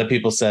think a lot of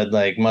people said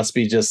like, must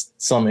be just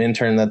some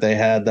intern that they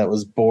had that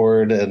was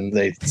bored and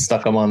they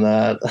stuck them on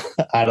that.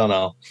 I don't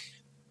know.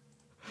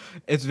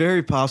 It's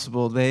very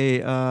possible.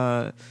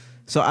 So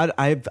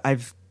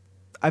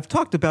I've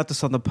talked about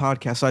this on the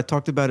podcast. So I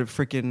talked about it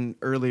freaking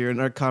earlier in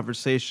our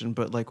conversation,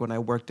 but like when I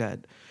worked at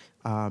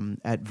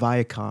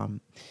Viacom,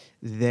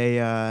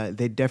 they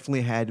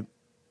definitely had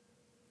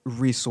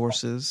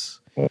resources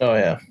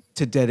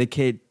to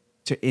dedicate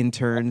to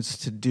interns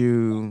to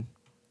do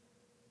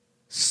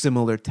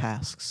similar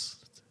tasks.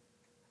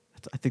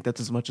 I think that's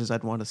as much as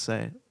I'd want to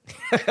say.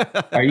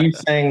 Are you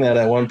saying that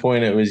at one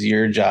point it was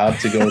your job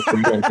to go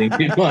through and think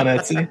people on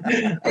Etsy?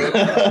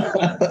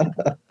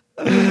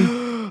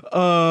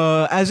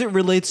 As it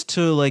relates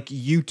to like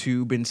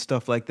YouTube and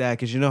stuff like that,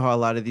 because you know how a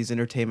lot of these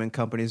entertainment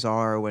companies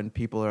are when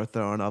people are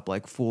throwing up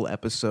like full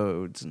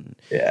episodes and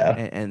Yeah.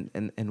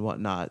 and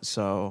whatnot.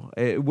 So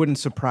it wouldn't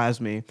surprise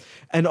me.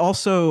 And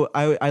also,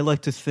 I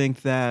like to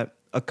think that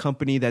a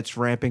company that's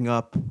ramping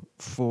up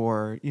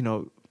for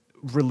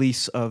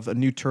release of a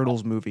new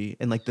Turtles movie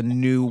and like the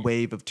new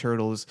wave of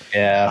Turtles,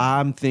 Yeah.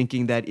 I'm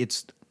thinking that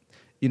it's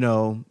you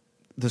know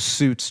the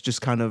suits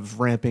just kind of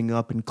ramping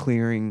up and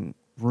clearing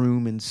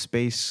room and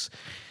space.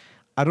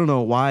 I don't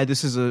know why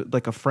this is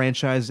a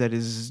franchise that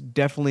is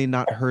definitely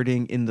not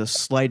hurting in the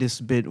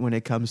slightest bit when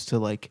it comes to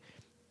like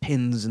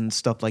pins and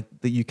stuff like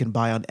that you can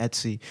buy on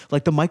Etsy.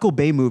 Like the Michael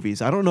Bay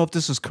movies. I don't know if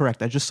this is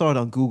correct. I just saw it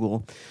on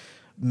Google.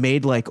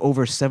 Made like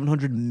over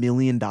 $700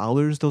 million.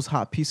 Those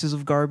hot pieces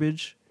of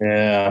garbage.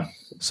 Yeah.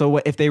 So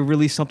if they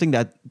release something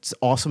that's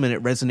awesome and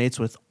it resonates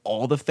with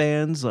all the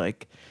fans,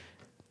 like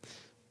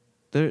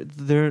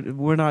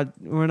we're not.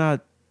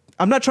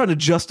 I'm not trying to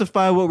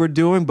justify what we're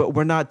doing, but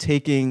we're not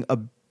taking a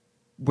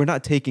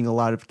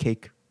lot of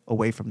cake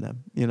away from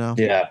them, you know?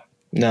 Yeah.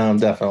 No,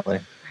 definitely.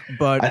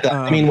 But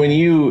I mean, when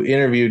you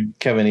interviewed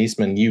Kevin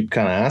Eastman, you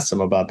kind of asked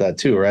him about that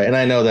too, right? And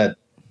I know that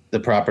the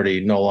property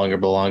no longer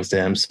belongs to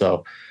him,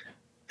 so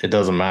it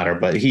doesn't matter.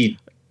 But he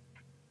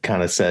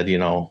kind of said,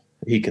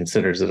 he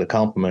considers it a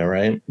compliment,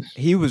 right?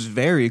 he was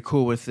very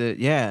cool with it.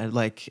 Yeah,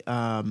 like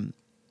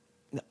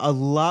a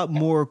lot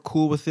more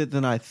cool with it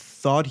than I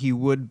thought he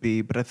would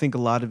be. But I think a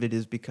lot of it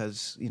is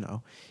because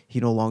he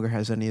no longer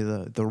has any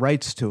of the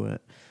rights to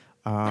it.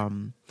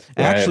 Right.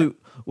 Actually,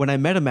 when I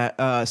met him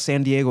at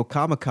San Diego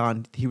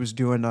Comic-Con, he was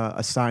doing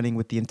a signing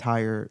with the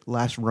entire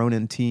Last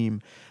Ronin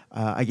team.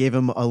 I gave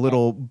him a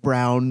little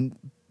brown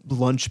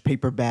lunch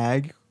paper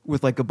bag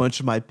with like a bunch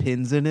of my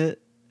pins in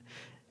it.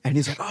 And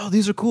he's like, "Oh,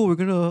 these are cool. We're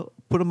going to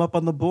put them up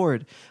on the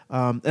board."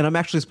 And I'm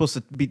actually supposed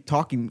to be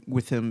talking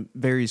with him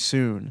very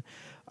soon.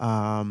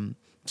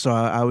 So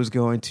I was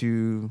going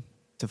to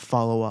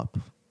follow up,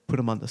 put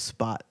him on the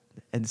spot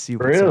and see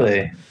what's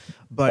really up.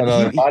 But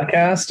another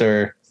podcast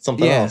or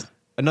something else.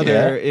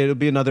 It'll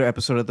be another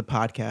episode of the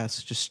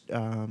podcast. Just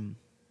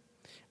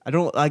I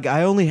don't like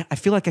I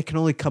feel like I can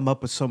only come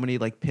up with so many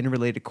like pin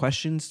related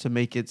questions to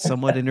make it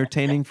somewhat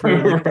entertaining for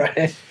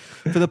right.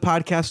 for the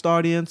podcast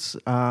audience.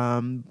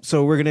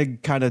 So we're gonna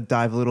kind of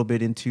dive a little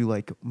bit into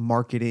like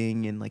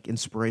marketing and like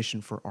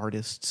inspiration for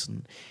artists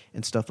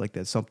and stuff like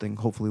that. Something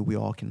hopefully we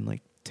all can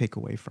like take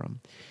away from.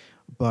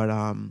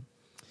 But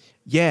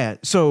yeah,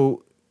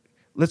 so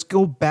let's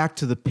go back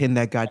to the pin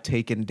that got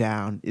taken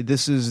down.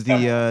 This is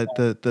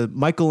the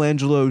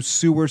Michelangelo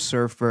Sewer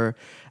Surfer,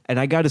 and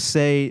I got to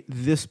say,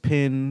 this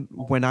pin,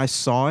 when I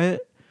saw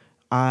it,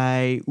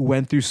 I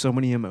went through so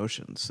many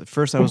emotions. At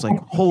first, I was like,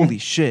 "Holy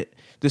shit,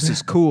 this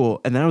is cool,"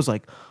 and then I was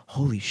like,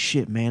 "Holy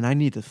shit, man, I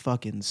need to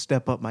fucking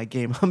step up my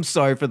game." I'm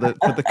sorry for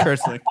the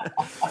cursing,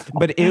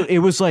 but it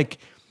was like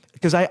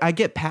because I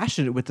get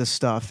passionate with this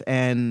stuff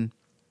and.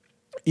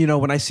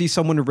 When I see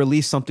someone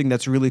release something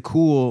that's really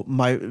cool,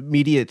 my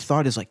immediate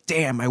thought is like,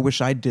 damn, I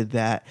wish I did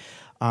that.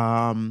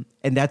 And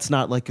that's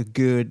not like a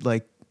good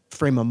like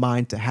frame of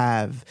mind to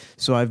have.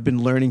 So I've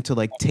been learning to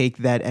like take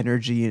that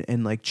energy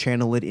and like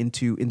channel it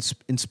into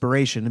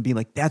inspiration and be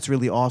like, that's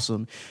really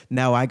awesome.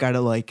 Now I got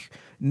to like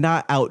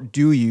not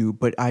outdo you,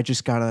 but I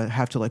just gotta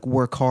have to like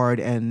work hard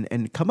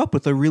and come up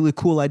with a really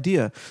cool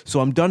idea.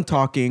 So I'm done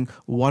talking.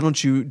 Why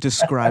don't you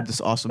describe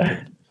this awesome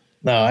thing?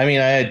 No, I mean,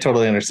 I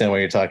totally understand what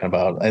you're talking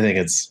about. I think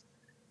it's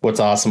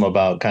what's awesome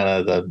about kind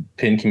of the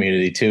pin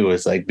community too,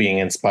 is like being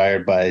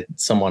inspired by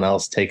someone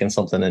else taking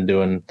something and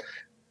doing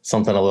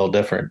something a little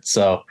different.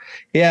 So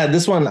yeah,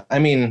 this one, I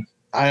mean,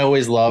 I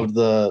always loved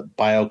the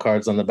bio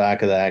cards on the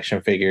back of the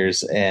action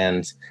figures.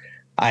 And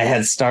I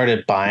had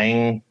started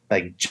buying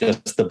like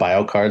just the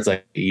bio cards,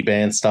 like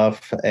eBay and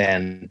stuff.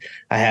 And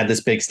I had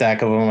this big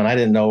stack of them and I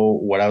didn't know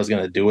what I was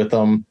going to do with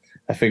them.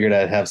 I figured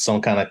I'd have some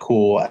kind of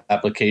cool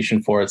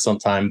application for it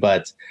sometime,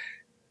 but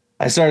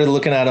I started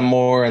looking at them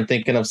more and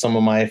thinking of some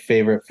of my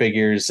favorite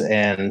figures.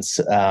 And,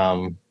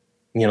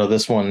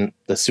 this one,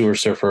 the Sewer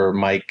Surfer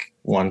Mike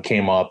one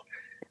came up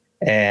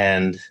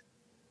and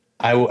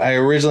I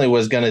originally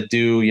was going to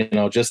do,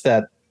 just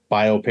that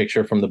bio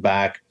picture from the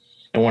back.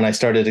 And when I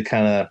started to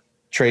kind of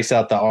trace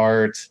out the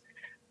art,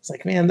 it's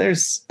like, man,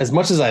 there's, as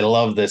much as I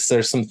love this,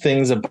 there's some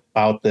things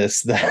about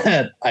this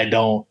that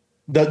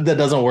that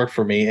doesn't work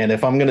for me. And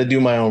if I'm going to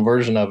do my own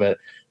version of it,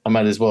 I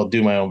might as well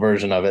do my own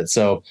version of it.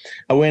 So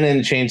I went in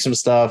and changed some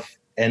stuff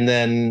and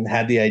then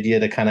had the idea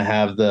to kind of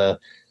have the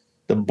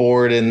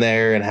board in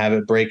there and have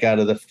it break out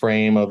of the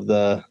frame of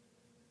the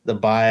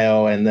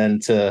bio. And then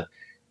to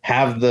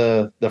have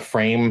the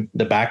frame,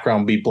 the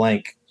background be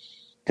blank.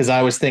 Cause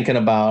I was thinking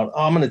about,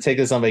 I'm going to take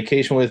this on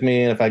vacation with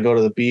me. And if I go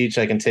to the beach,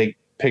 I can take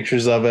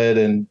pictures of it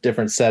in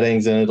different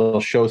settings and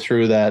it'll show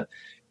through that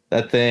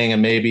thing,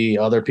 and maybe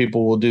other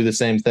people will do the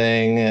same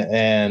thing.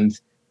 And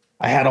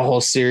I had a whole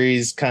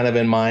series kind of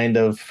in mind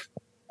of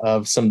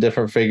some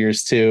different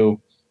figures too.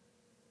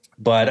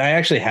 But I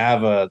actually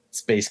have a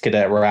Space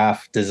Cadet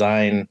Raph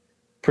design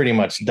pretty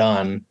much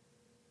done.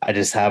 I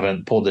just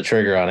haven't pulled the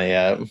trigger on it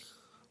yet.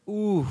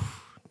 Ooh,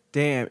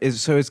 damn.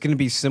 So it's going to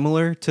be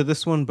similar to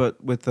this one,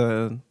 but with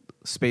a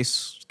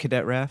space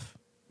cadet RAF.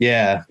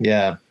 Yeah,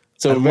 yeah. I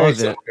So very love it.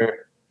 similar. I-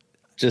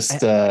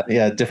 Just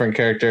yeah, different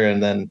character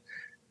and then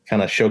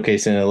kind of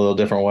showcasing it a little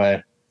different way.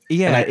 And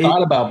yeah, I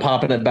thought about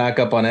popping it back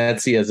up on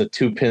Etsy as a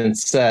 2-pin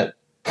set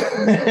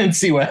and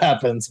see what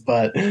happens,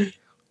 but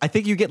I I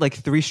think you get like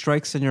three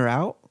strikes and you're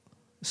out.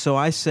 So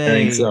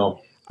think so.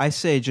 I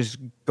say just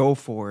go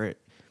for it.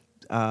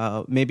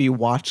 Maybe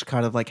watch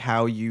kind of like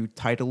how you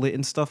title it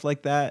and stuff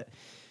like that.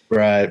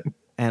 Right.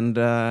 And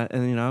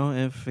you know,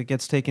 if it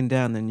gets taken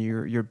down, then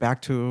you're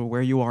back to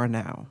where you are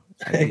now.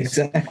 At least,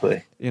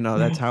 Exactly. you know,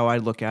 that's how I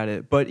look at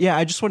it. But yeah,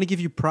 I just want to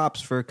give you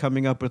props for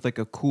coming up with like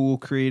a cool,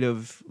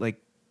 creative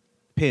like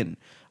pin.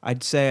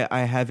 I'd say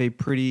I have a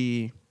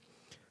pretty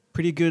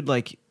good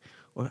like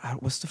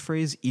what's the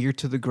phrase, ear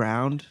to the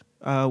ground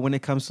when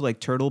it comes to like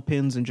turtle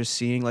pins and just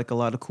seeing like a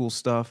lot of cool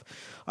stuff.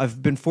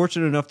 I've been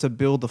fortunate enough to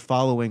build a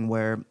following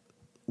where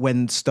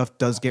when stuff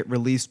does get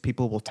released,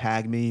 people will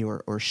tag me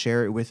or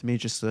share it with me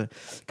just to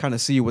kind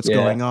of see what's Yeah.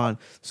 going on.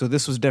 So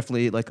this was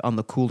definitely like on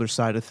the cooler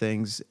side of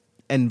things.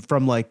 And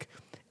from like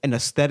an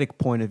aesthetic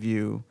point of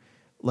view,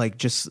 like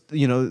just,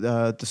 you know,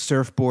 the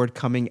surfboard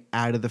coming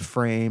out of the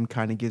frame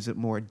kind of gives it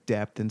more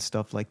depth and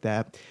stuff like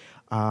that.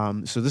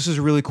 So this is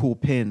a really cool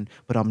pin,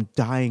 but I'm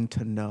dying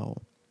to know,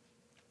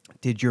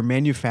 did your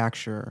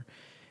manufacturer,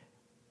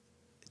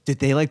 did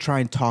they like try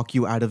and talk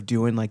you out of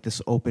doing like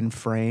this open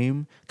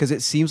frame? Because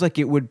it seems like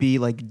it would be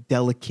like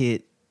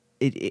delicate.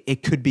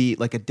 It could be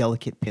like a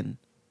delicate pin.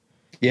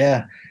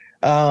 Yeah.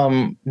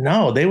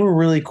 No, they were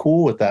really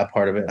cool with that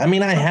part of it. I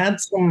mean, I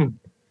had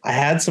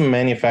some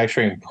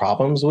manufacturing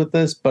problems with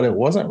this, but it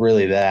wasn't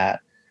really that.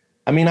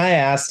 I mean, I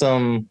asked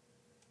them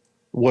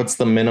what's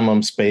the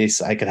minimum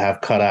space I could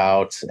have cut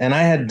out, and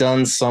I had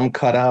done some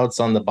cutouts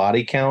on the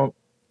body count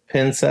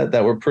pin set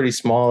that were pretty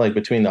small, like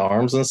between the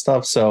arms and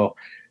stuff. So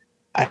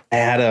I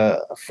had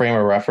a frame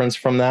of reference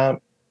from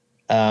that.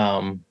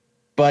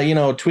 But you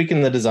know,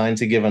 tweaking the design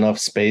to give enough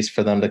space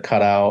for them to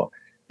cut out.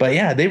 But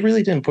yeah, they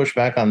really didn't push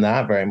back on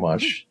that very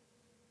much.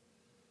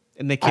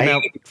 And they came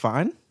out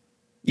fine.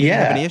 You didn't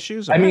have any Yeah.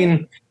 issues? I All right.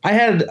 mean,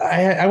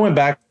 I went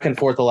back and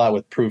forth a lot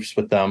with proofs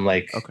with them,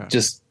 like Okay.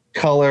 just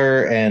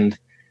color and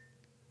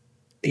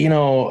you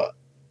know,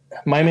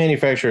 my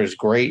manufacturer is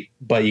great,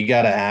 but you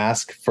got to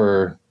ask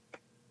for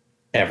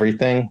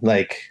everything.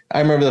 Like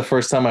I remember the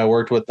first time I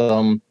worked with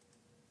them,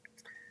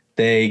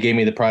 they gave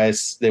me the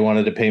price. They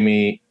wanted to pay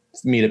me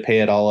to pay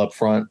it all up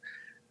front.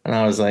 And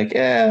I was like,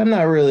 yeah, I'm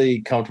not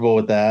really comfortable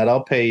with that.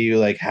 I'll pay you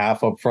like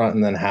half up front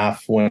and then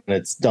half when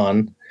it's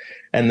done.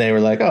 And they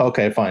were like, oh,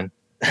 okay, fine.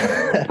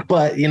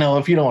 But you know,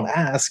 if you don't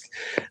ask,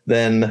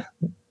 then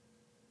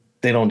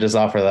they don't just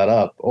offer that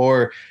up.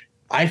 Or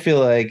I feel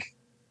like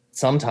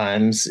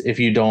sometimes if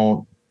you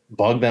don't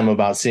bug them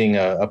about seeing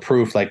a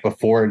proof like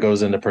before it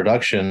goes into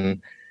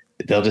production,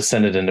 they'll just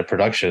send it into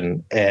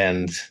production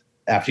and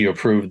after you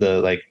approve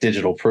the like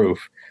digital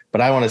proof.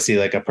 But I want to see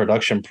like a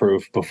production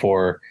proof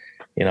before,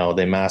 you know,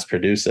 they mass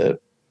produce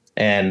it.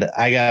 And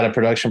I got a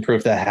production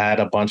proof that had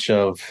a bunch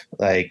of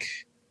like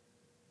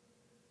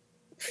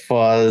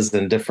fuzz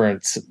and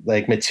different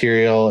like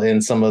material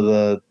in some of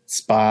the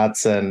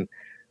spots. And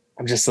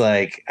I'm just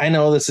like, I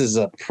know this is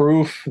a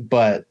proof,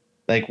 but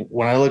like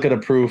when I look at a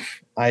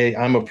proof,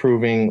 I'm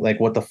approving like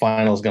what the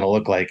final is going to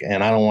look like.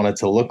 And I don't want it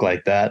to look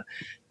like that.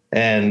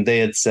 And they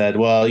had said,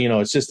 well, you know,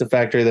 it's just a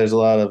factory. There's a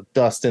lot of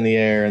dust in the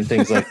air and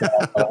things like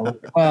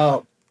that.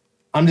 Well,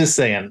 I'm just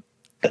saying,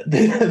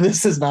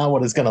 this is not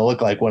what it's going to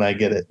look like when I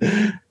get it.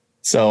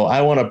 So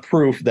I want a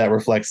proof that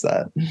reflects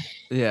that.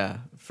 Yeah,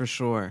 for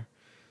sure.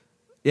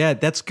 Yeah,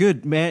 that's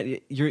good, man.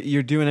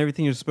 You're doing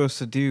everything you're supposed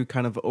to do.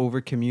 Kind of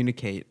over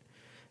communicate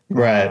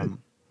Right.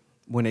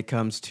 when it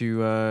comes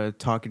to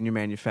talking to your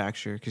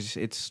manufacturer,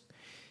 because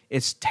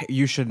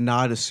you should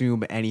not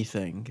assume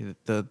anything.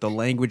 The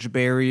language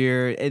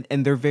barrier,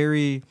 and they're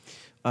very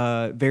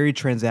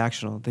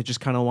transactional. They just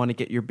kind of want to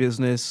get your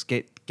business,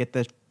 get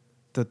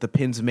the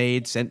pins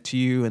made, sent to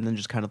you, and then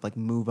just kind of like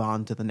move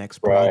on to the next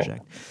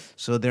project.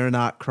 So they're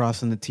not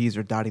crossing the T's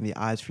or dotting the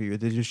I's for you.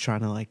 They're just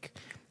trying to like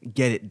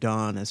get it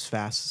done as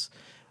fast.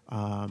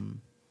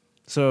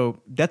 So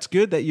that's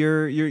good that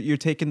you're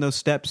taking those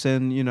steps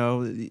and, you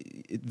know,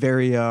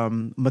 very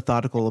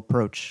methodical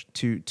approach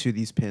to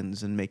these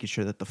pins and making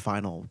sure that the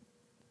final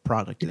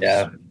product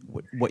is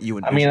what you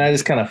envision. I mean, I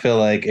just kind of feel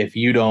like if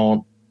you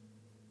don't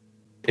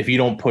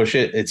push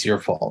it, it's your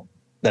fault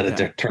that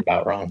it turned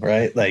out wrong,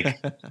 right?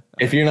 Like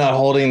if you're not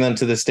holding them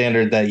to the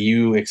standard that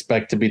you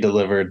expect to be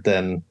delivered,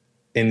 then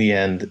in the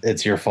end,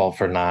 it's your fault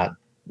for not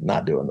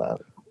doing that.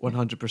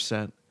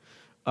 100%.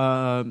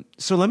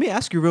 So let me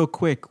ask you real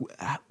quick,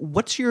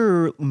 what's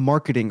your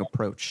marketing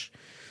approach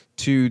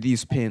to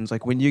these pins?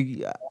 Like when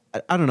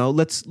I don't know,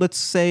 let's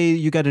say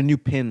you got a new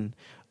pin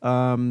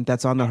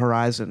that's on the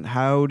horizon.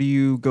 How do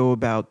you go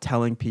about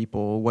telling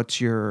people? What's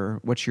your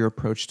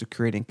approach to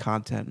creating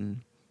content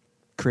and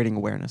creating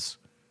awareness?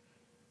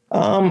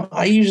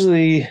 I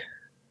usually,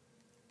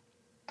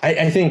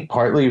 I think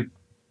partly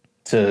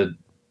to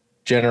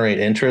generate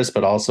interest,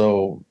 but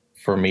also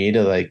for me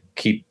to like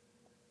keep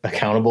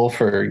accountable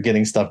for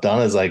getting stuff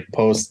done is like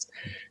post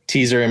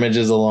teaser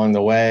images along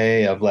the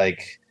way of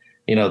like,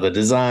 you know, the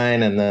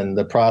design and then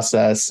the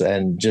process,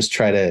 and just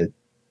try to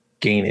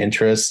gain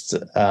interest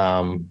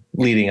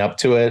leading up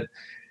to it.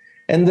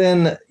 And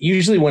then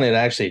usually when it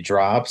actually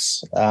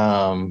drops,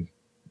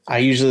 I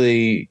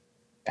usually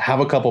have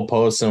a couple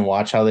posts and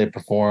watch how they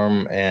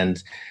perform.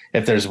 And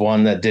if there's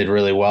one that did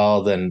really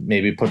well, then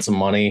maybe put some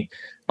money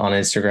on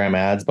Instagram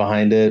ads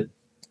behind it.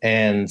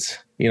 And,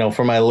 you know,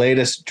 for my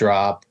latest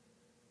drop,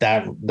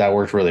 that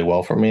worked really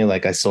well for me.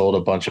 Like I sold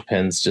a bunch of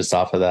pins just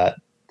off of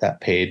that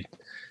paid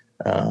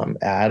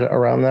ad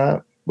around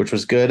that, which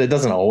was good. It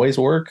doesn't always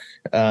work.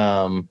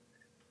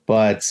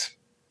 But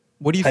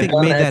what do you think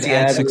made that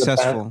ad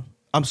successful?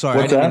 I'm sorry,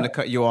 I didn't mean to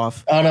cut you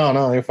off. Oh,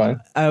 no, you're fine.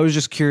 I was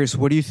just curious,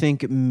 what do you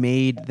think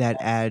made that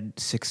ad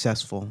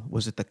successful?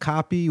 Was it the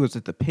copy? Was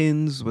it the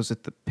pins? Was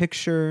it the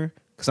picture?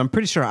 Because I'm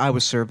pretty sure I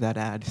was served that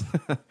ad.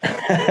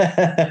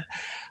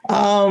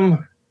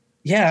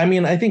 Yeah, I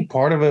mean, I think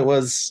part of it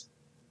was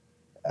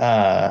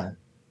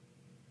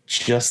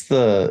just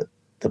the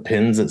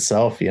pins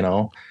itself, you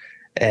know,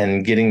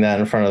 and getting that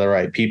in front of the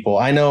right people.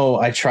 I know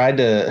I tried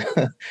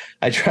to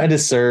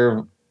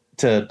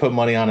to put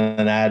money on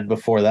an ad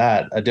before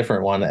that, a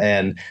different one,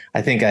 and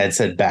I think I had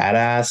said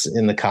badass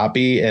in the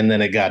copy, and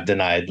then it got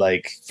denied,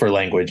 like for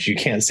language, you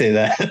can't say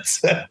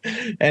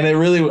that. And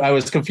I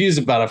was confused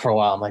about it for a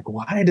while. I'm like,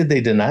 why did they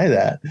deny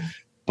that?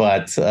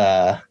 But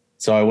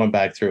so I went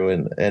back through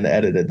and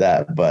edited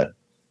that. But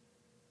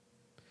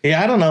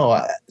yeah, I don't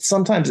know.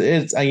 Sometimes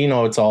it's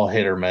all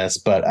hit or miss,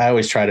 but I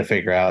always try to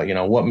figure out, you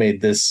know, what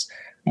made this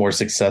more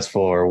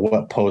successful, or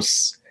what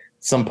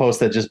some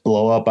posts that just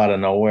blow up out of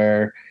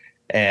nowhere,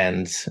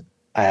 and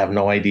I have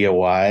no idea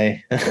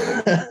why,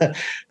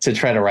 to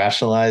try to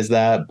rationalize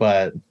that.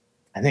 But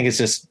I think it's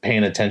just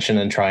paying attention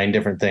and trying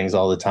different things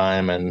all the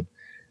time, and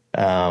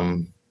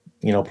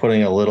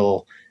putting a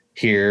little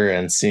here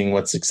and seeing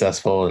what's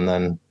successful, and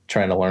then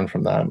trying to learn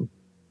from them.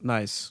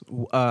 Nice.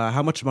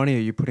 How much money are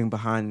you putting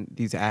behind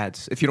these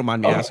ads, if you don't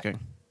mind me asking?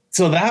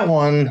 So that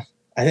one,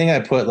 I think I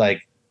put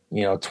like,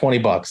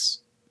 $20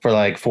 for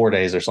like 4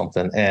 days or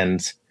something.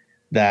 And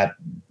that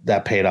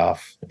paid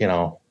off,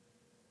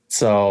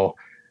 so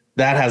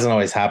that hasn't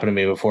always happened to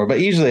me before, but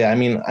usually,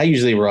 I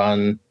usually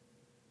run,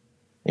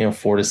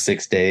 4 to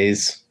 6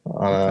 days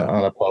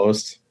on a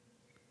post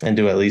and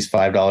do at least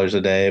 $5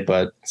 a day,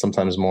 but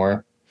sometimes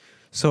more.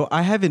 So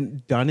I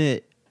haven't done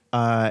it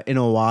in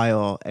a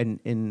while,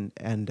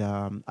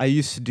 and I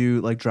used to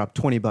do like drop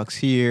 $20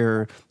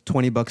 here,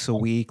 $20 a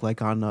week,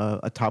 like on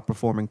a top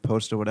performing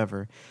post or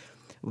whatever.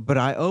 But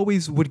I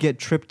always would get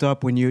tripped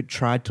up when you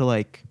tried to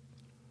like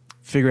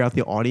figure out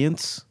the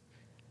audience.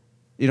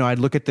 I'd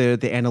look at the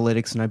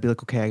analytics and I'd be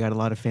like, okay, I got a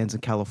lot of fans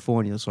in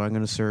California, so I'm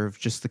going to serve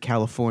just the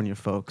California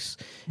folks.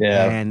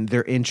 Yeah. And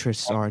their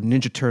interests are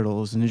Ninja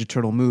Turtles, Ninja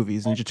Turtle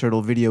movies, Ninja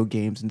Turtle video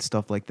games, and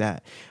stuff like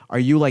that. Are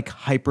you like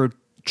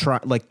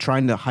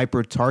trying to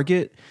hyper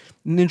target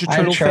Ninja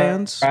Turtle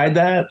fans? Tried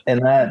that, and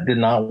that did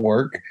not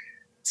work.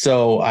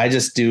 So I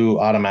just do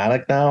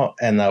automatic now,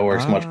 and that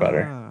works much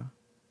better.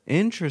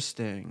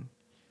 Interesting.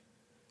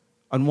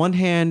 On one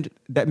hand,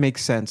 that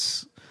makes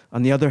sense.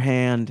 On the other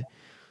hand,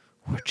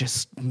 we're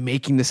just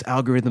making this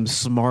algorithm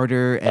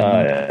smarter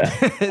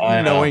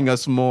and knowing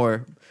us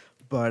more.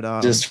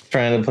 But just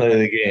trying to play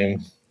the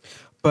game.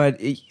 But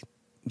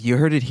you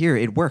heard it here.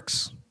 It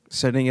works.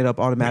 Setting it up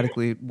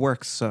automatically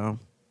works. So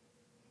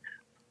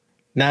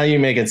now you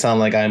make it sound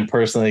like I'm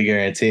personally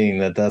guaranteeing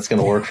that that's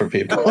going to work for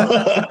people.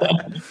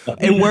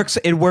 It works.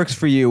 It works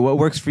for you. What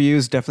works for you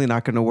is definitely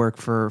not going to work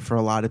for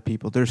a lot of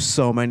people. There's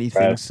so many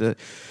things to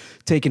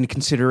take into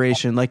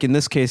consideration. Like in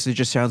this case, it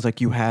just sounds like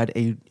you had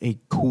a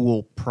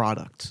cool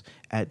product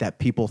that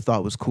people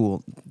thought was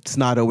cool. It's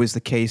not always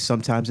the case.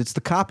 Sometimes it's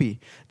the copy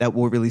that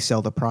will really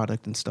sell the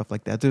product and stuff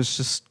like that. There's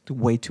just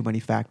way too many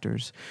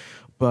factors.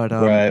 But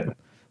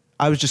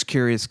I was just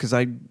curious because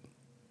I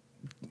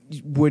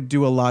would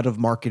do a lot of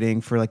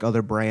marketing for like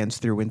other brands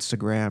through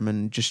Instagram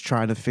and just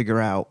trying to figure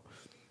out,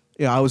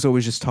 I was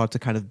always just taught to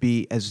kind of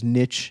be as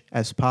niche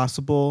as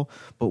possible.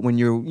 But when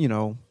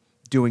you're,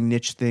 doing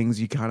niche things,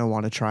 you kind of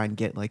want to try and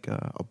get like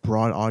a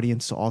broad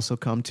audience to also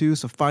come to.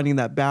 So finding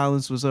that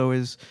balance was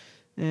always,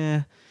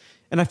 And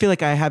I feel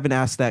like I haven't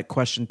asked that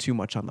question too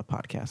much on the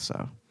podcast.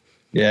 So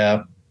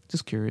yeah,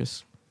 just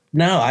curious.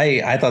 No,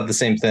 I thought the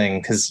same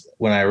thing, because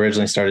when I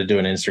originally started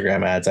doing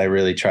Instagram ads, I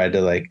really tried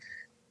to like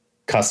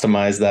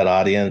customize that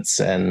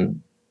audience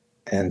and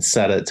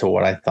set it to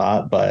what I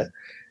thought, but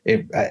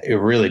it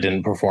really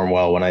didn't perform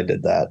well when I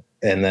did that.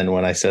 And then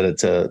when I set it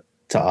to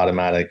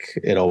automatic,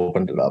 it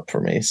opened it up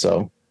for me.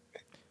 So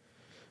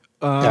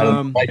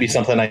that might be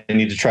something I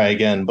need to try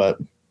again, but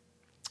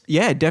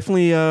yeah,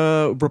 definitely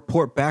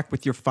report back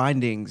with your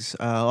findings.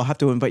 I'll have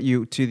to invite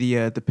you to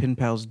the Pin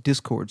Pals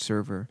Discord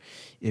server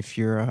if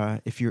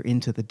you're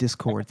into the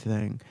Discord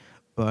thing.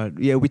 But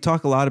yeah, we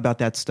talk a lot about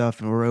that stuff,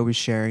 and we're always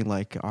sharing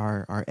like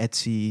our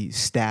Etsy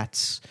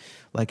stats,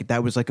 Like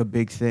that was like a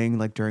big thing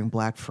like during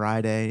Black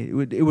Friday.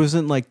 It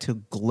wasn't like to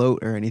gloat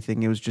or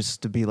anything. It was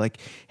just to be like,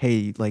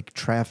 hey, like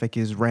traffic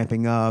is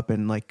ramping up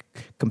and like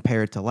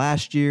compare it to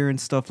last year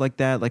and stuff like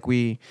that. Like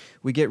we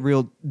get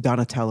real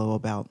Donatello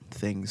about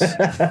things.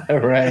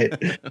 Right.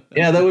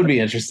 Yeah, that would be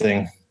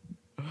interesting.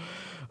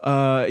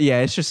 Yeah,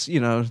 it's just,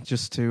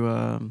 just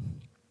to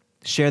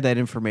share that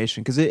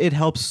information because it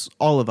helps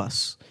all of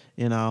us,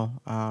 and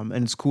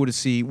it's cool to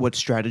see what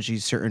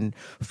strategies certain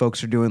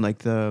folks are doing. Like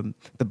the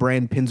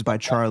brand Pins by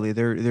Charlie,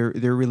 they're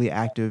really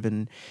active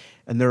and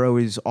they're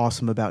always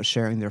awesome about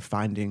sharing their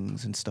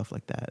findings and stuff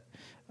like that.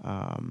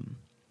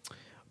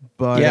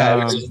 But Yeah,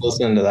 I was just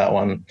listening to that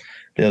one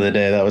the other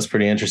day. That was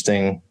pretty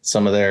interesting.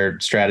 Some of their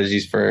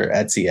strategies for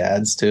Etsy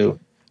ads too.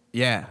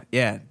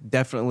 yeah,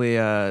 definitely.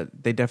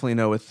 They definitely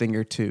know a thing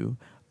or two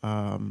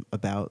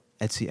about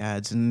Etsy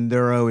ads, and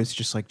they're always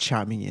just like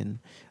chiming in.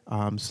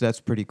 So that's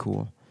pretty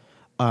cool.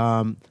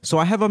 So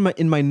I have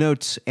in my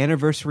notes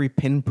anniversary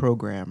pin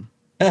program.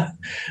 Oh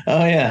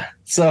yeah.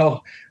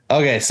 So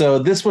okay, so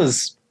this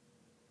was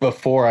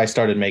before I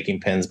started making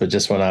pins, but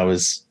just when I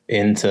was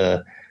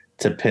into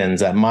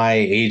pins at my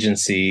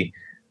agency,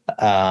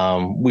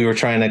 we were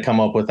trying to come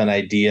up with an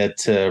idea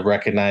to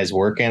recognize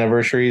work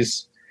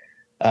anniversaries,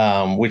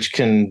 which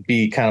can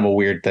be kind of a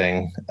weird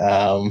thing.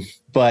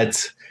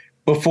 But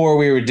before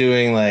we were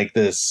doing like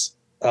this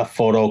a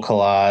photo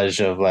collage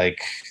of like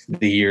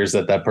the years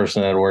that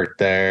person had worked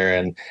there,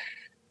 and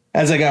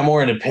as I got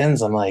more into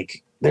pins, I'm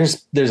like,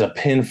 there's a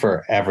pin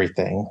for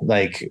everything.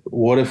 Like,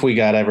 what if we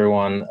got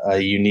everyone a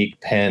unique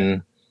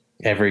pin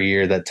every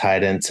year that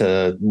tied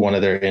into one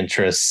of their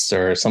interests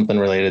or something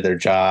related to their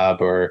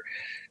job or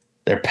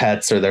their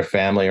pets or their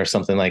family or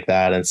something like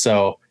that? And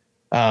so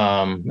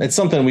it's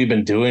something we've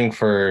been doing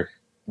for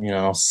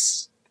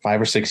 5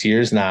 or 6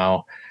 years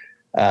now,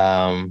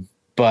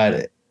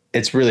 but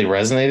it's really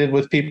resonated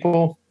with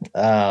people,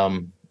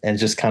 and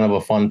just kind of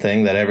a fun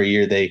thing that every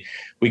year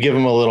we give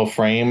them a little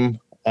frame,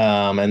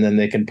 and then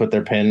they can put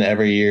their pin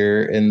every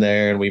year in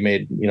there, and we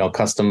made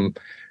custom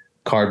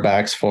card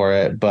backs for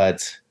it.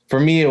 But for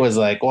me, it was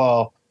like,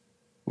 well,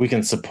 we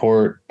can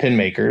support pin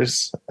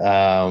makers,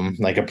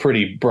 like a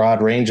pretty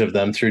broad range of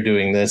them through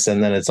doing this.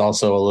 And then it's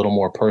also a little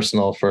more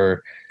personal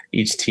for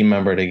each team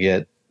member to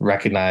get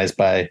recognized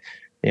by,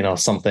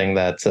 something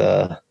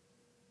that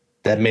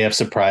may have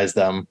surprised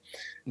them.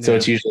 Yeah. So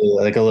it's usually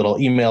like a little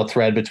email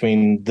thread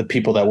between the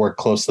people that work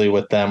closely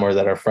with them or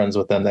that are friends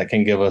with them that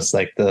can give us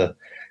like the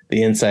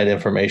inside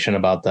information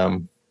about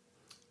them.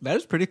 That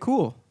is pretty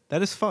cool.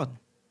 That is fun.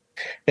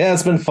 Yeah,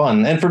 it's been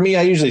fun. And for me,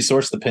 I usually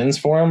source the pins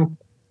for them.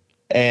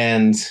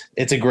 And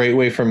it's a great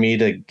way for me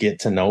to get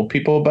to know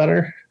people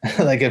better.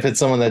 Like if it's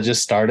someone that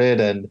just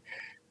started and,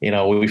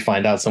 we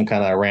find out some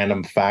kind of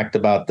random fact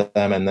about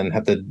them and then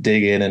have to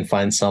dig in and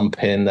find some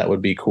pin that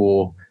would be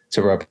cool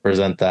to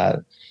represent that.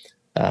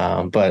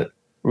 But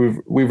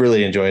we've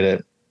really enjoyed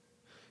it.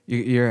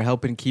 You're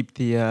helping keep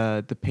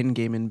the pin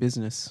game in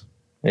business.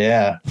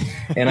 Yeah.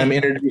 And I'm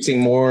introducing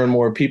more and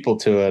more people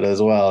to it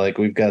as well. Like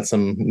we've got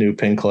some new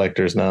pin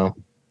collectors now.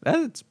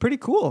 That's pretty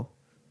cool.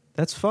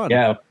 That's fun.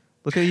 Yeah.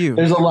 Look at you.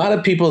 There's a lot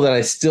of people that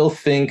I still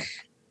think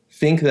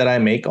that I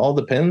make all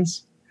the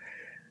pins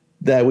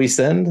that we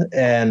send.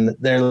 And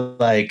they're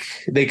like,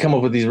 they come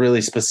up with these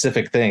really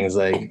specific things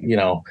like,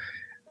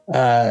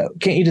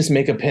 can't you just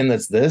make a pin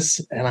that's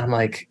this? And I'm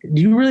like,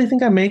 do you really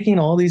think I'm making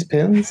all these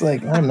pins?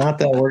 Like, I'm not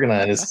that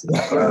organized.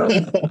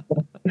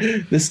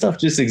 This stuff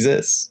just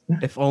exists.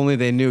 If only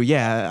they knew.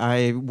 Yeah,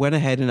 I went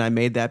ahead and I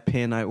made that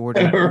pin. I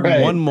ordered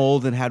right. one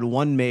mold and had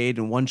one made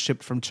and one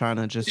shipped from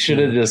China. Just should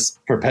have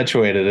just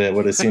perpetuated it.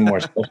 Would have seemed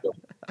more special.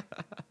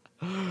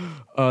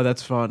 Oh,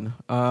 that's fun.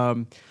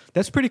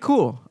 That's pretty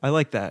cool. I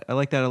like that. I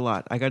like that a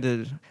lot. I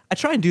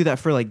try and do that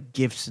for like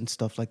gifts and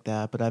stuff like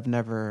that, but I've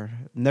never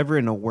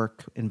in a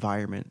work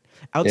environment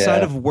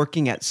outside of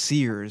working at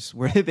Sears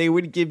where they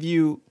would give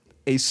you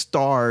a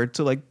star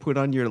to like put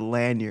on your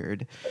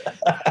lanyard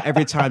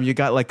every time you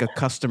got like a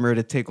customer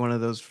to take one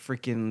of those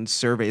freaking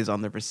surveys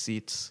on the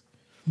receipts.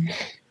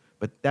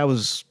 But that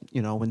was,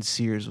 when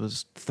Sears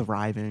was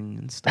thriving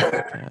and stuff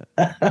like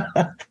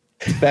that.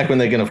 Back when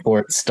they can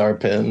afford star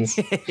pins.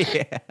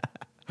 Yeah.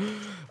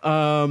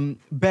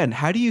 Ben,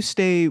 how do you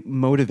stay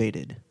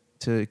motivated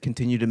to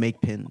continue to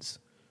make pins?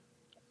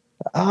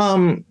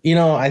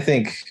 I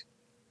think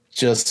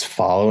just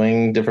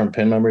following different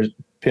pin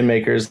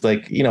makers,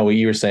 like, what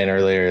you were saying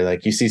earlier,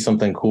 like you see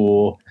something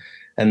cool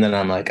and then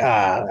I'm like,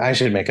 I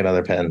should make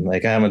another pin.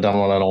 Like I haven't done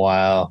one in a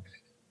while.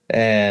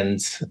 And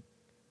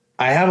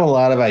I have a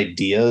lot of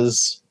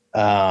ideas.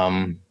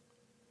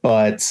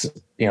 But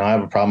I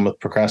have a problem with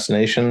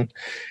procrastination.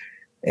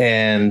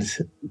 And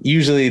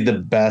usually the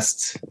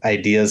best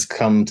ideas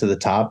come to the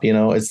top,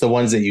 it's the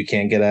ones that you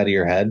can't get out of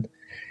your head.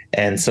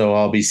 And so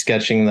I'll be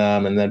sketching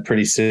them and then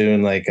pretty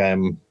soon, like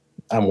I'm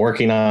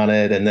working on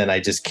it and then I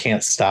just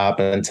can't stop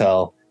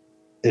until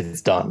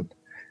it's done,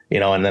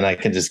 and then I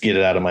can just get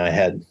it out of my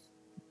head.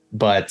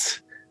 But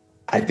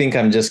I think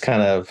I'm just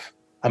I'm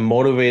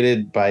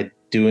motivated by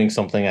doing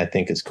something I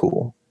think is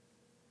cool.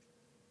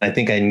 I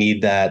think I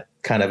need that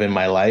kind of in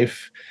my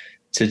life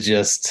to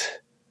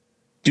just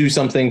do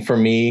something for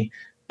me.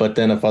 But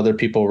then if other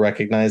people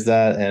recognize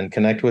that and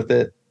connect with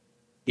it,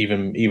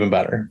 even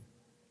better.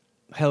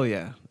 Hell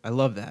yeah. I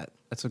love that.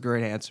 That's a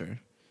great answer.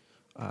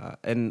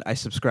 And I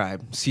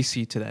subscribe,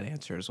 CC to that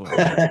answer as well.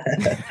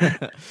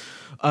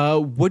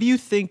 What do you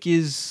think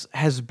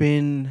has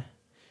been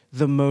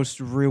the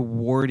most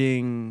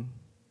rewarding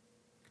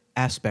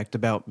aspect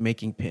about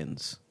making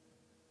pins?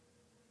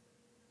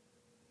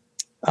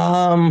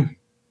 I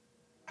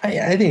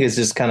think it's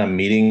just kind of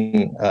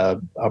meeting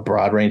a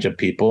broad range of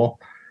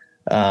people,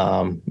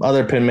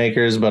 other pin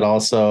makers, but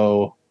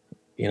also,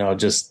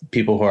 just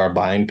people who are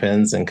buying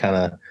pins and kind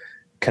of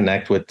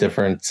connect with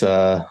different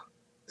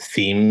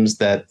themes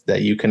that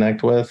you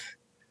connect with.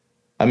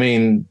 I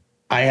mean,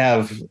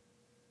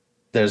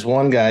 there's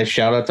one guy,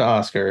 shout out to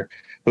Oscar,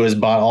 who has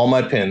bought all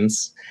my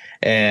pins.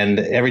 And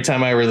every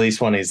time I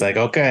release one, he's like,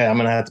 okay, I'm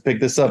going to have to pick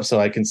this up so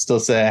I can still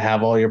say I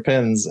have all your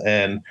pins.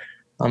 And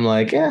I'm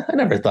like, yeah, I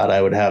never thought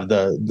I would have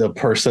the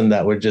person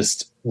that would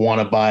just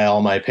want to buy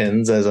all my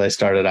pins as I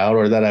started out,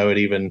 or that I would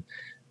even,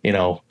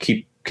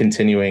 keep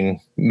continuing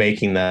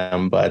making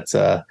them. But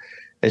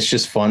it's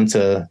just fun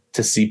to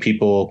see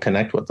people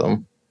connect with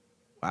them.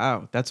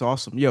 Wow, that's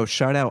awesome. Yo,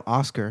 shout out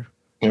Oscar.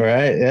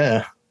 Right?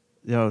 Yeah.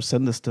 Yo,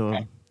 send this to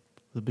him.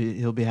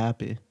 He'll be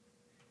happy.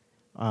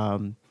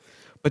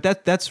 But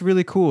that's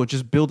really cool.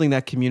 Just building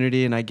that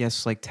community, and I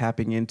guess like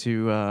tapping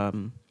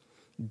into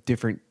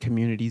different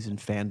communities and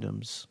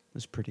fandoms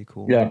is pretty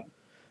cool. Yeah.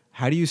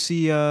 How do you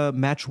see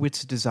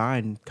Matchwit's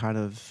design kind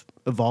of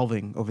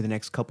evolving over the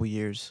next couple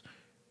years?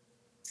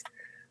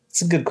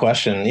 It's a good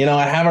question.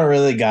 I haven't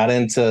really got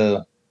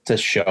into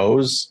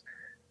shows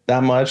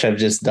that much. I've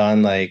just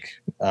done like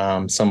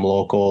some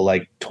local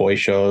like toy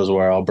shows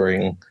where I'll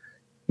bring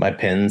my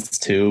pins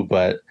too.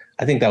 But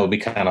I think that would be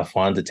kind of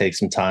fun to take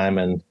some time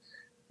and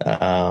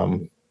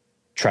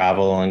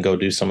travel and go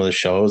do some of the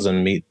shows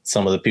and meet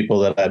some of the people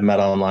that I've met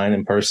online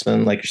in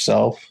person, like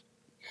yourself.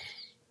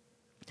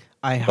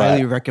 I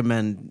highly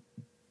recommend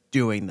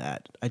doing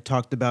that. I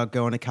talked about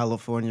going to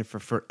California for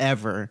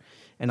forever,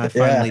 and I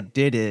finally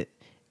did it,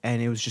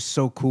 and it was just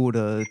so cool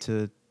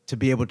to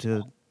be able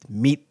to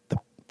meet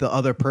the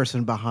other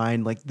person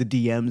behind like the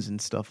DMs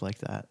and stuff like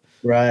that.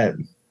 Right.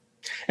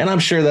 And I'm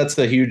sure that's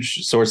a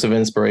huge source of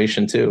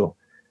inspiration too.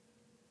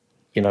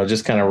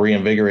 Just kind of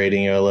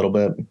reinvigorating you a little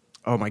bit.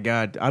 Oh my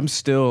God. I'm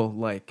still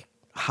like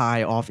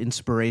high off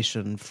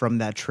inspiration from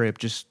that trip.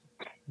 Just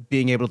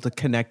being able to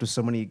connect with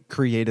so many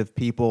creative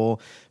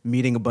people,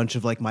 meeting a bunch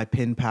of like my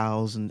pin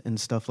pals and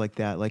stuff like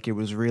that. Like it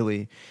was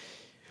really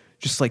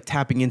just like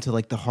tapping into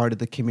like the heart of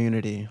the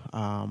community.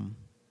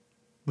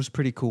 Was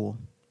pretty cool.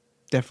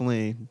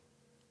 Definitely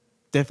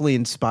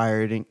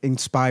inspiring.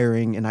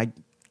 And I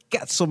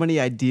got so many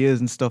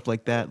ideas and stuff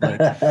like that. Like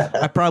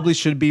I probably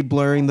should be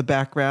blurring the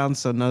background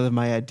so none of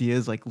my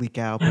ideas like leak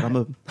out, but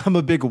I'm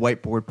a big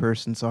whiteboard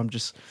person, so I'm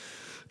just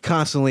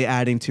constantly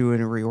adding to it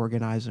and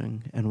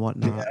reorganizing and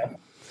whatnot.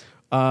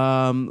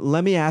 Yeah.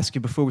 Let me ask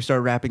you before we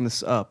start wrapping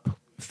this up,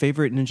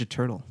 favorite Ninja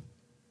Turtle?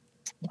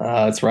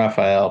 It's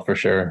Raphael for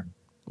sure.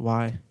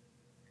 Why?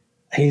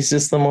 He's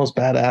just the most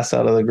badass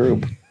out of the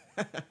group.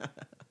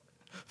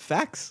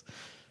 Facts.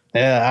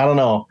 Yeah, I don't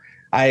know.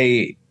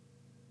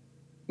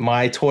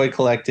 My toy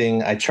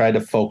collecting, I try to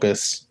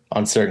focus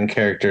on certain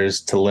characters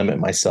to limit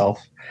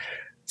myself.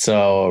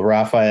 So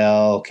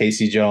Raphael,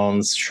 Casey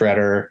Jones,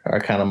 Shredder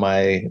are kind of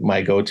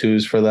my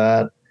go-tos for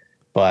that.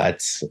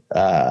 But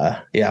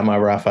my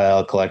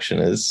Raphael collection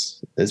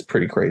is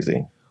pretty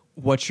crazy.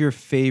 What's your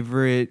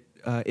favorite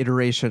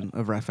iteration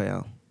of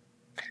Raphael?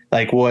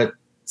 Like what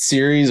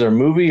series or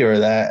movie, or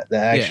the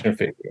action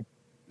figure?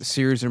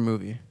 Series or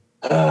movie?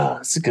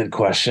 That's a good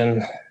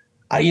question.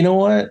 You know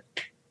what?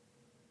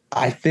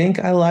 I think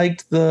I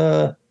liked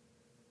the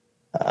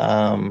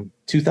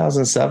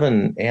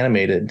 2007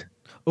 animated.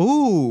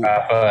 Ooh,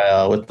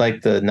 Raphael with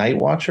like the Night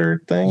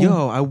Watcher thing.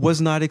 Yo, I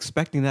was not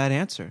expecting that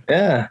answer.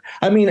 Yeah,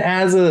 I mean,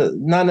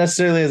 not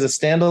necessarily as a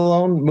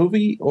standalone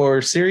movie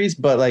or series,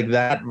 but like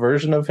that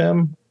version of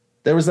him.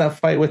 There was that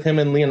fight with him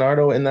and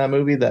Leonardo in that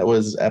movie that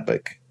was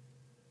epic.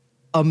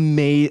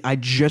 Amazing! I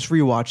just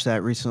rewatched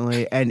that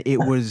recently, and it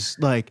was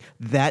like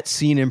that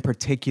scene in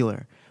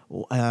particular.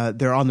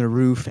 They're on the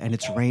roof and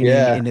it's raining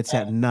and it's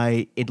at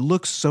night. It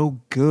looks so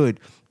good,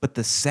 but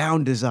the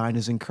sound design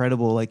is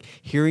incredible. Like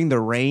hearing the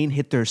rain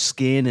hit their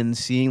skin and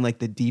seeing like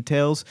the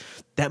details.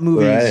 That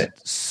movie is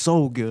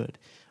so good.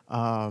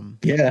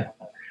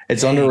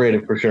 It's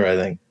underrated for sure, I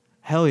think.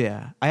 Hell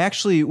yeah. I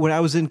actually, when I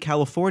was in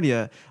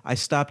California, I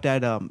stopped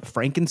at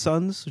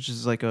Frankensons, which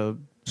is like a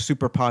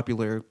super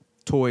popular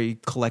toy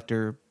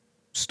collector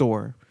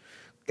store.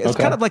 It's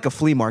kind of like a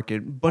flea market,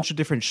 a bunch of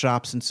different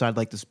shops inside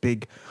like this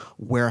big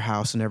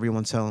warehouse, and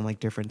everyone's selling like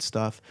different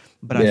stuff.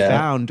 But I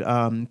found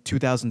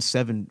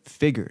 2007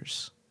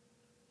 figures.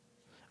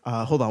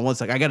 Hold on one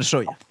sec. I got to show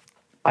you.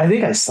 I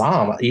think I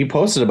saw him. You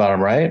posted about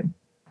him, right?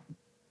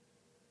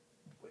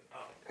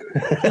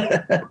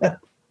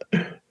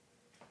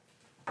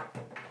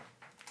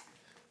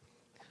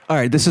 All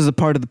right, this is a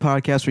part of the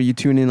podcast where you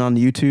tune in on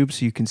YouTube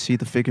so you can see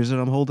the figures that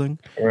I'm holding.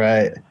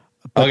 Right.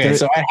 But Okay,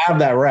 so I have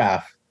that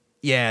Raph.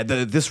 Yeah,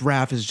 this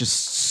Raph is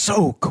just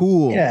so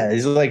cool. Yeah,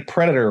 he's like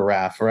Predator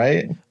Raph,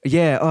 right?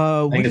 Yeah,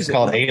 I think it's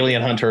called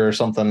Alien Hunter or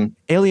something.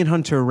 Alien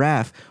Hunter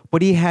Raph.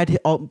 But he had,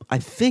 I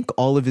think,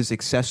 all of his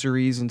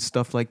accessories and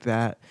stuff like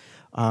that.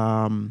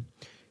 I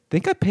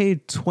think I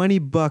paid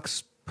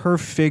 $20 per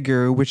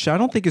figure, which I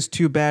don't think is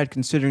too bad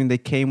considering they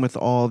came with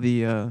all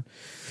the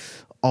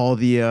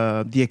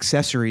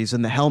accessories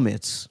and the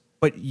helmets.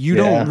 But you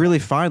don't really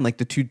find like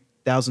the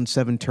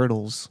 2007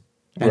 Turtles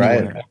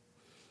anywhere. Right.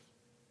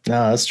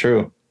 No, that's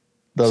true.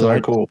 Those are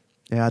cool.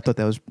 Yeah, I thought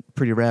that was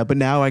pretty rad. But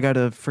now I got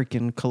to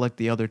freaking collect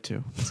the other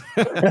two.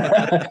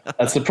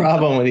 That's the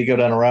problem when you go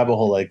down a rabbit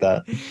hole like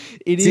that.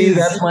 See,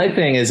 that's my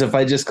thing is if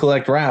I just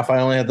collect Raph, I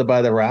only have to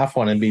buy the Raph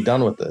one and be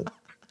done with it.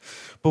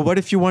 But what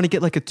if you want to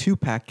get like a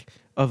 2-pack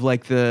of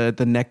like the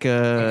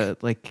NECA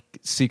like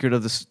Secret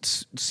of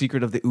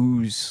the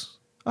Ooze?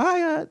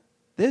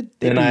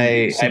 Then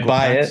I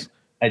buy it.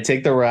 I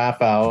take the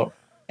Raph out.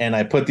 And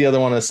I put the other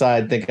one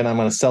aside thinking I'm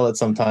going to sell it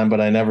sometime,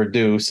 but I never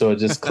do. So it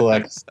just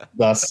collects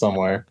dust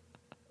somewhere.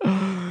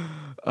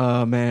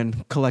 Oh,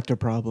 man. Collector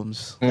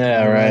problems.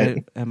 Yeah,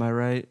 right. Am I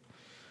right?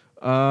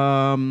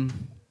 All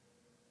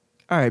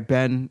right,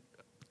 Ben.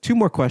 2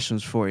 more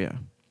questions for you.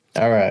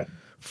 All right.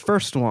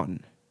 First one.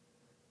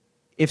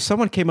 If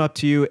someone came up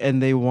to you and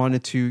they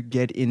wanted to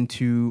get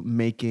into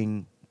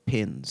making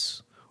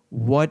pins,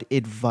 what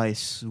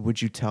advice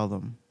would you tell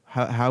them?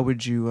 How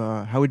would you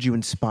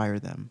inspire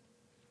them?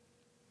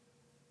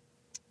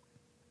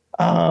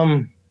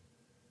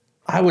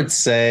 I would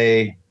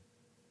say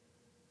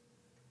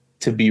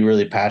to be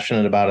really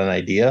passionate about an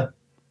idea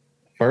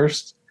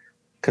first,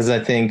 because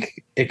I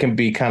think it can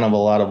be kind of a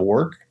lot of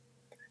work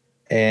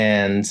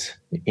and,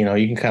 you know,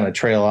 you can kind of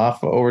trail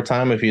off over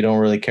time if you don't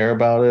really care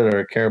about it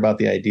or care about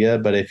the idea.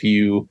 But if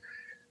you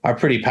are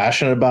pretty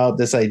passionate about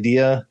this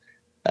idea,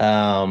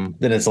 then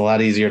it's a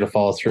lot easier to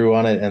follow through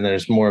on it. And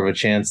there's more of a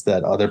chance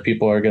that other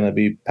people are going to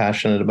be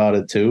passionate about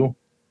it too.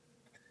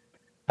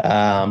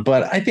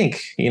 But I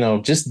think, you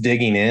know, just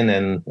digging in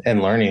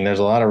and learning, there's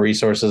a lot of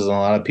resources and a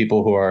lot of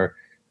people who are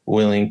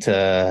willing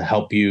to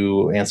help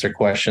you answer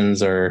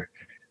questions or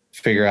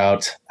figure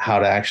out how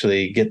to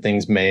actually get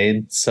things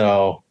made.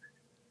 So,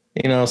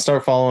 you know,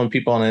 start following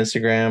people on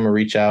Instagram or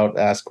reach out,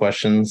 ask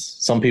questions.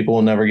 Some people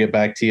will never get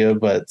back to you,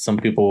 but some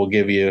people will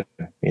give you,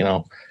 you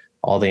know,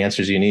 all the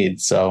answers you need.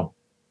 So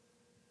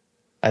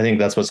I think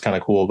that's what's kind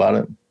of cool about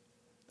it.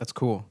 That's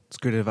cool. It's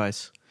good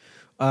advice.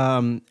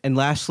 And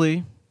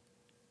lastly,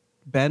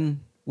 Ben,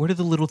 what are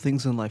the little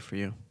things in life for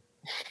you?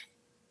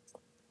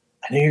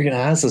 I knew you were going to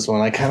ask this one.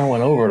 I kind of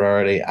went over it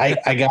already.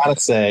 I got to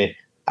say,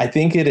 I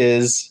think it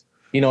is,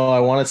 you know,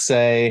 I want to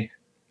say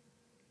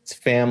it's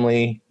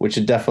family, which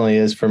it definitely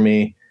is for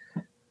me.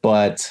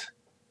 But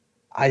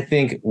I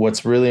think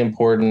what's really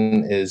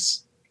important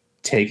is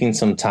taking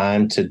some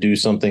time to do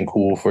something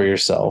cool for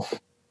yourself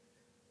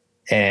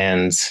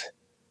and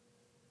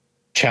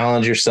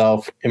challenge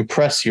yourself,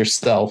 impress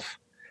yourself.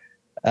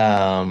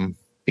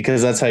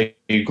 Because that's how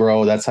you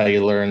grow. That's how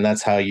you learn.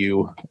 That's how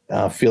you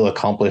feel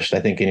accomplished,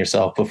 I think, in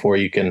yourself before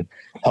you can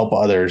help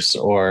others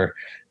or,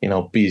 you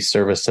know, be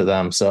service to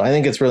them. So I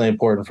think it's really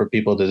important for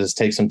people to just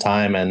take some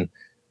time and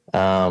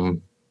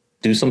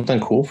do something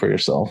cool for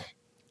yourself.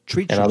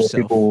 Treat and yourself.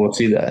 Other people will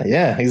see that.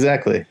 Yeah,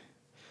 exactly.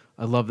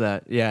 I love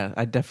that. Yeah,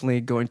 I'm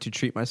definitely going to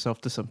treat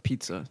myself to some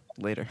pizza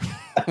later.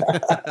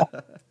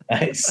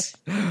 Nice.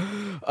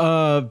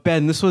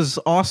 Ben, this was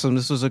awesome.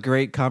 This was a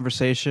great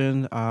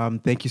conversation.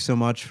 Thank you so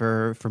much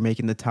for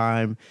making the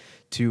time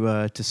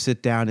to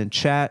sit down and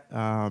chat.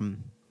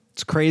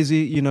 It's crazy.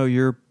 You know,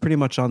 you're pretty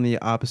much on the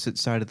opposite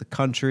side of the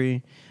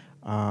country.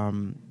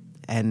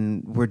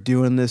 And we're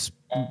doing this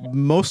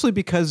mostly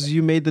because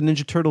you made the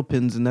Ninja Turtle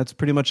pins, and that's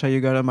pretty much how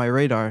you got on my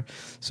radar.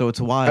 So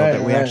it's wild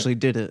that we actually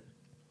did it.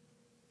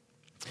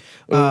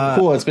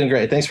 Cool. It's been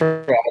great. Thanks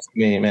for asking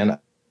me, man.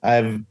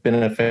 I've been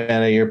a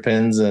fan of your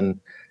pins and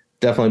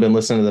definitely been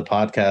listening to the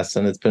podcast,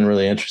 and it's been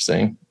really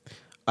interesting.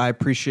 I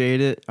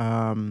appreciate it.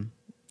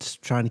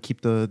 Just trying to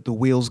keep the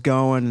wheels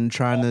going and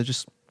trying to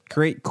just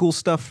create cool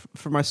stuff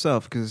for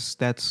myself, because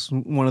that's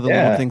one of the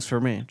little things for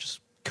me,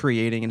 just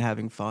creating and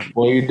having fun.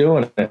 Well, you're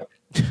doing it.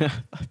 I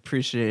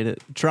appreciate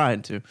it.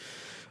 Trying to.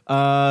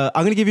 I'm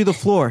going to give you the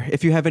floor.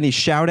 If you have any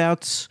shout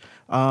outs,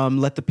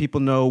 let the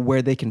people know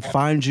where they can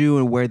find you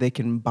and where they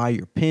can buy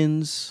your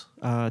pins.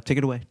 Take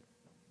it away.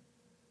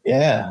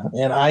 Yeah,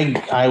 and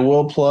I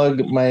will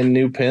plug my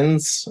new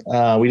pins.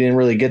 We didn't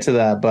really get to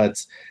that,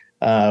 but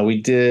I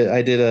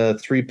did a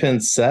 3-pin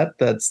set.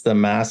 That's the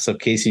Mask of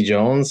Casey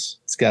Jones.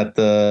 It's got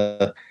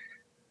the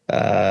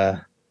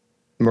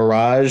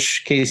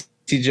Mirage Casey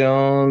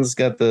Jones,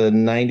 got the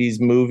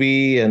 90s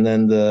movie, and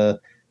then the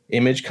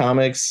Image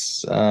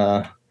Comics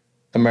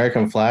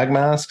American flag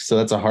mask. So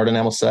that's a hard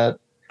enamel set.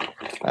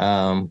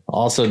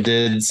 Also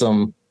did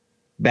some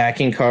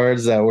backing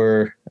cards that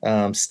were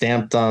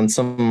stamped on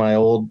some of my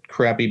old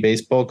crappy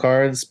baseball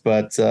cards,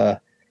 but that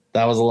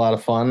was a lot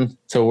of fun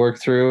to work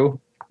through.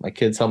 My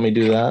kids helped me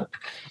do that.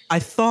 I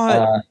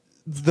thought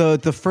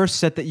the first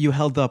set that you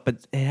held up,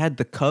 it had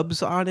the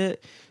Cubs on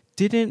it.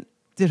 Did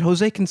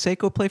Jose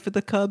Canseco play for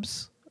the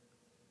Cubs?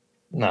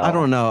 No, I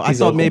don't know. I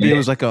thought maybe it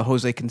was like a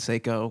Jose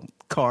Canseco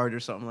card or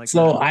something like that.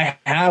 So I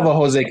have a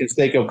Jose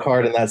Canseco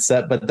card in that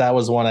set, but that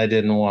was one I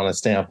didn't want to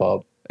stamp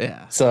up.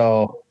 Yeah.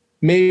 So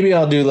maybe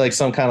I'll do like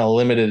some kind of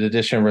limited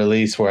edition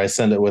release where I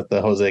send it with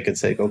the Jose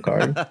Canseco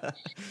card.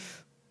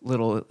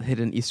 Little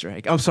hidden Easter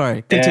egg. I'm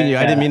sorry. Continue.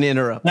 I didn't mean to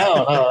interrupt.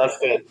 No, that's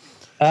good.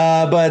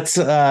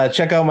 But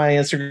check out my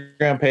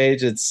Instagram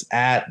page. It's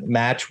at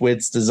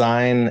Matchwits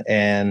Design,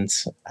 and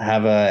I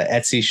have a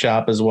Etsy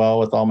shop as well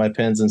with all my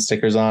pins and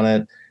stickers on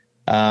it.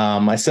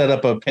 I set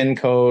up a pin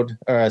code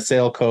or a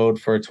sale code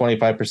for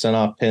 25%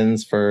 off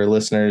pins for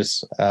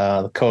listeners.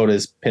 The code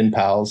is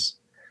PinPals.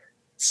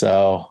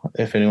 So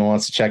if anyone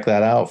wants to check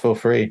that out, feel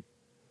free.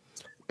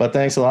 But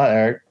thanks a lot,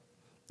 Eric.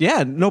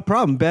 Yeah, no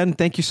problem, Ben.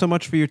 Thank you so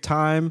much for your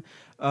time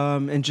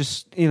and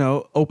just,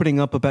 opening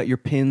up about your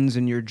pins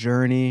and your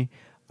journey.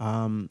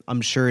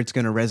 I'm sure it's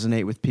going to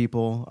resonate with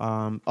people.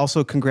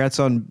 Also, congrats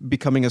on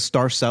becoming a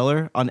star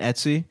seller on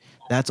Etsy.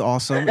 That's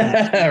awesome.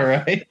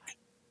 Right.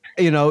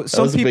 Some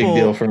was a people. Big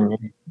deal for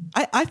me.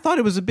 I thought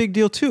it was a big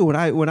deal too when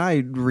I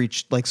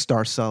reached like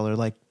star seller.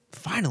 Like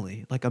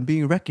finally, like I'm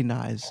being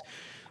recognized.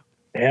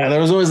 Yeah, there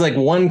was always like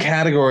one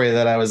category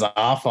that I was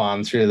off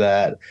on through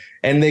that,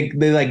 and they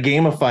like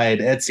gamified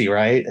Etsy,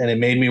 right? And it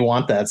made me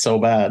want that so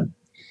bad.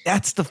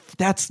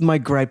 That's my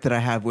gripe that I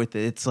have with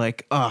it. It's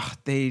like,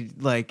 they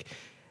like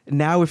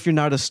now if you're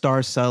not a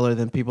star seller,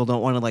 then people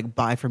don't want to like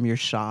buy from your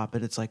shop,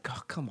 and it's like,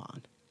 oh, come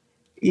on.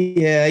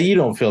 Yeah, you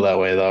don't feel that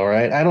way though,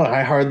 right?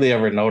 I hardly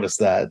ever notice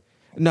that.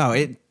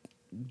 No,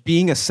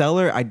 being a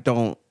seller, I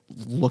don't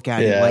look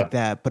at it like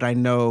that, but I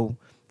know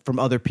from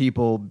other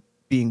people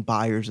being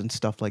buyers and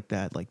stuff like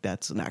that, like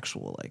that's an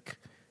actual like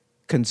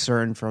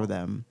concern for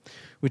them,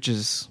 which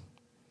is,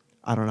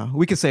 I don't know.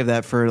 We could save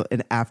that for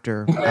an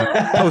after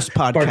post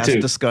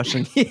podcast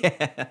discussion.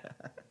 Yeah.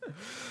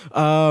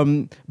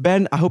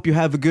 Ben, I hope you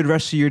have a good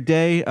rest of your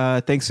day.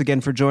 Thanks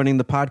again for joining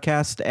the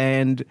podcast,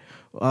 and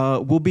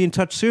we'll be in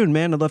touch soon,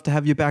 man. I'd love to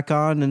have you back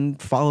on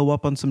and follow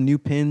up on some new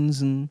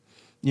pins and,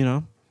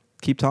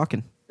 keep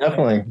talking.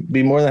 Definitely.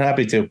 Be more than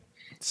happy to.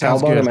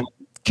 Sounds good.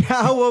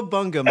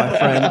 Cowabunga, my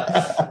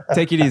friend.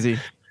 Take it easy.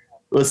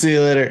 We'll see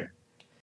you later.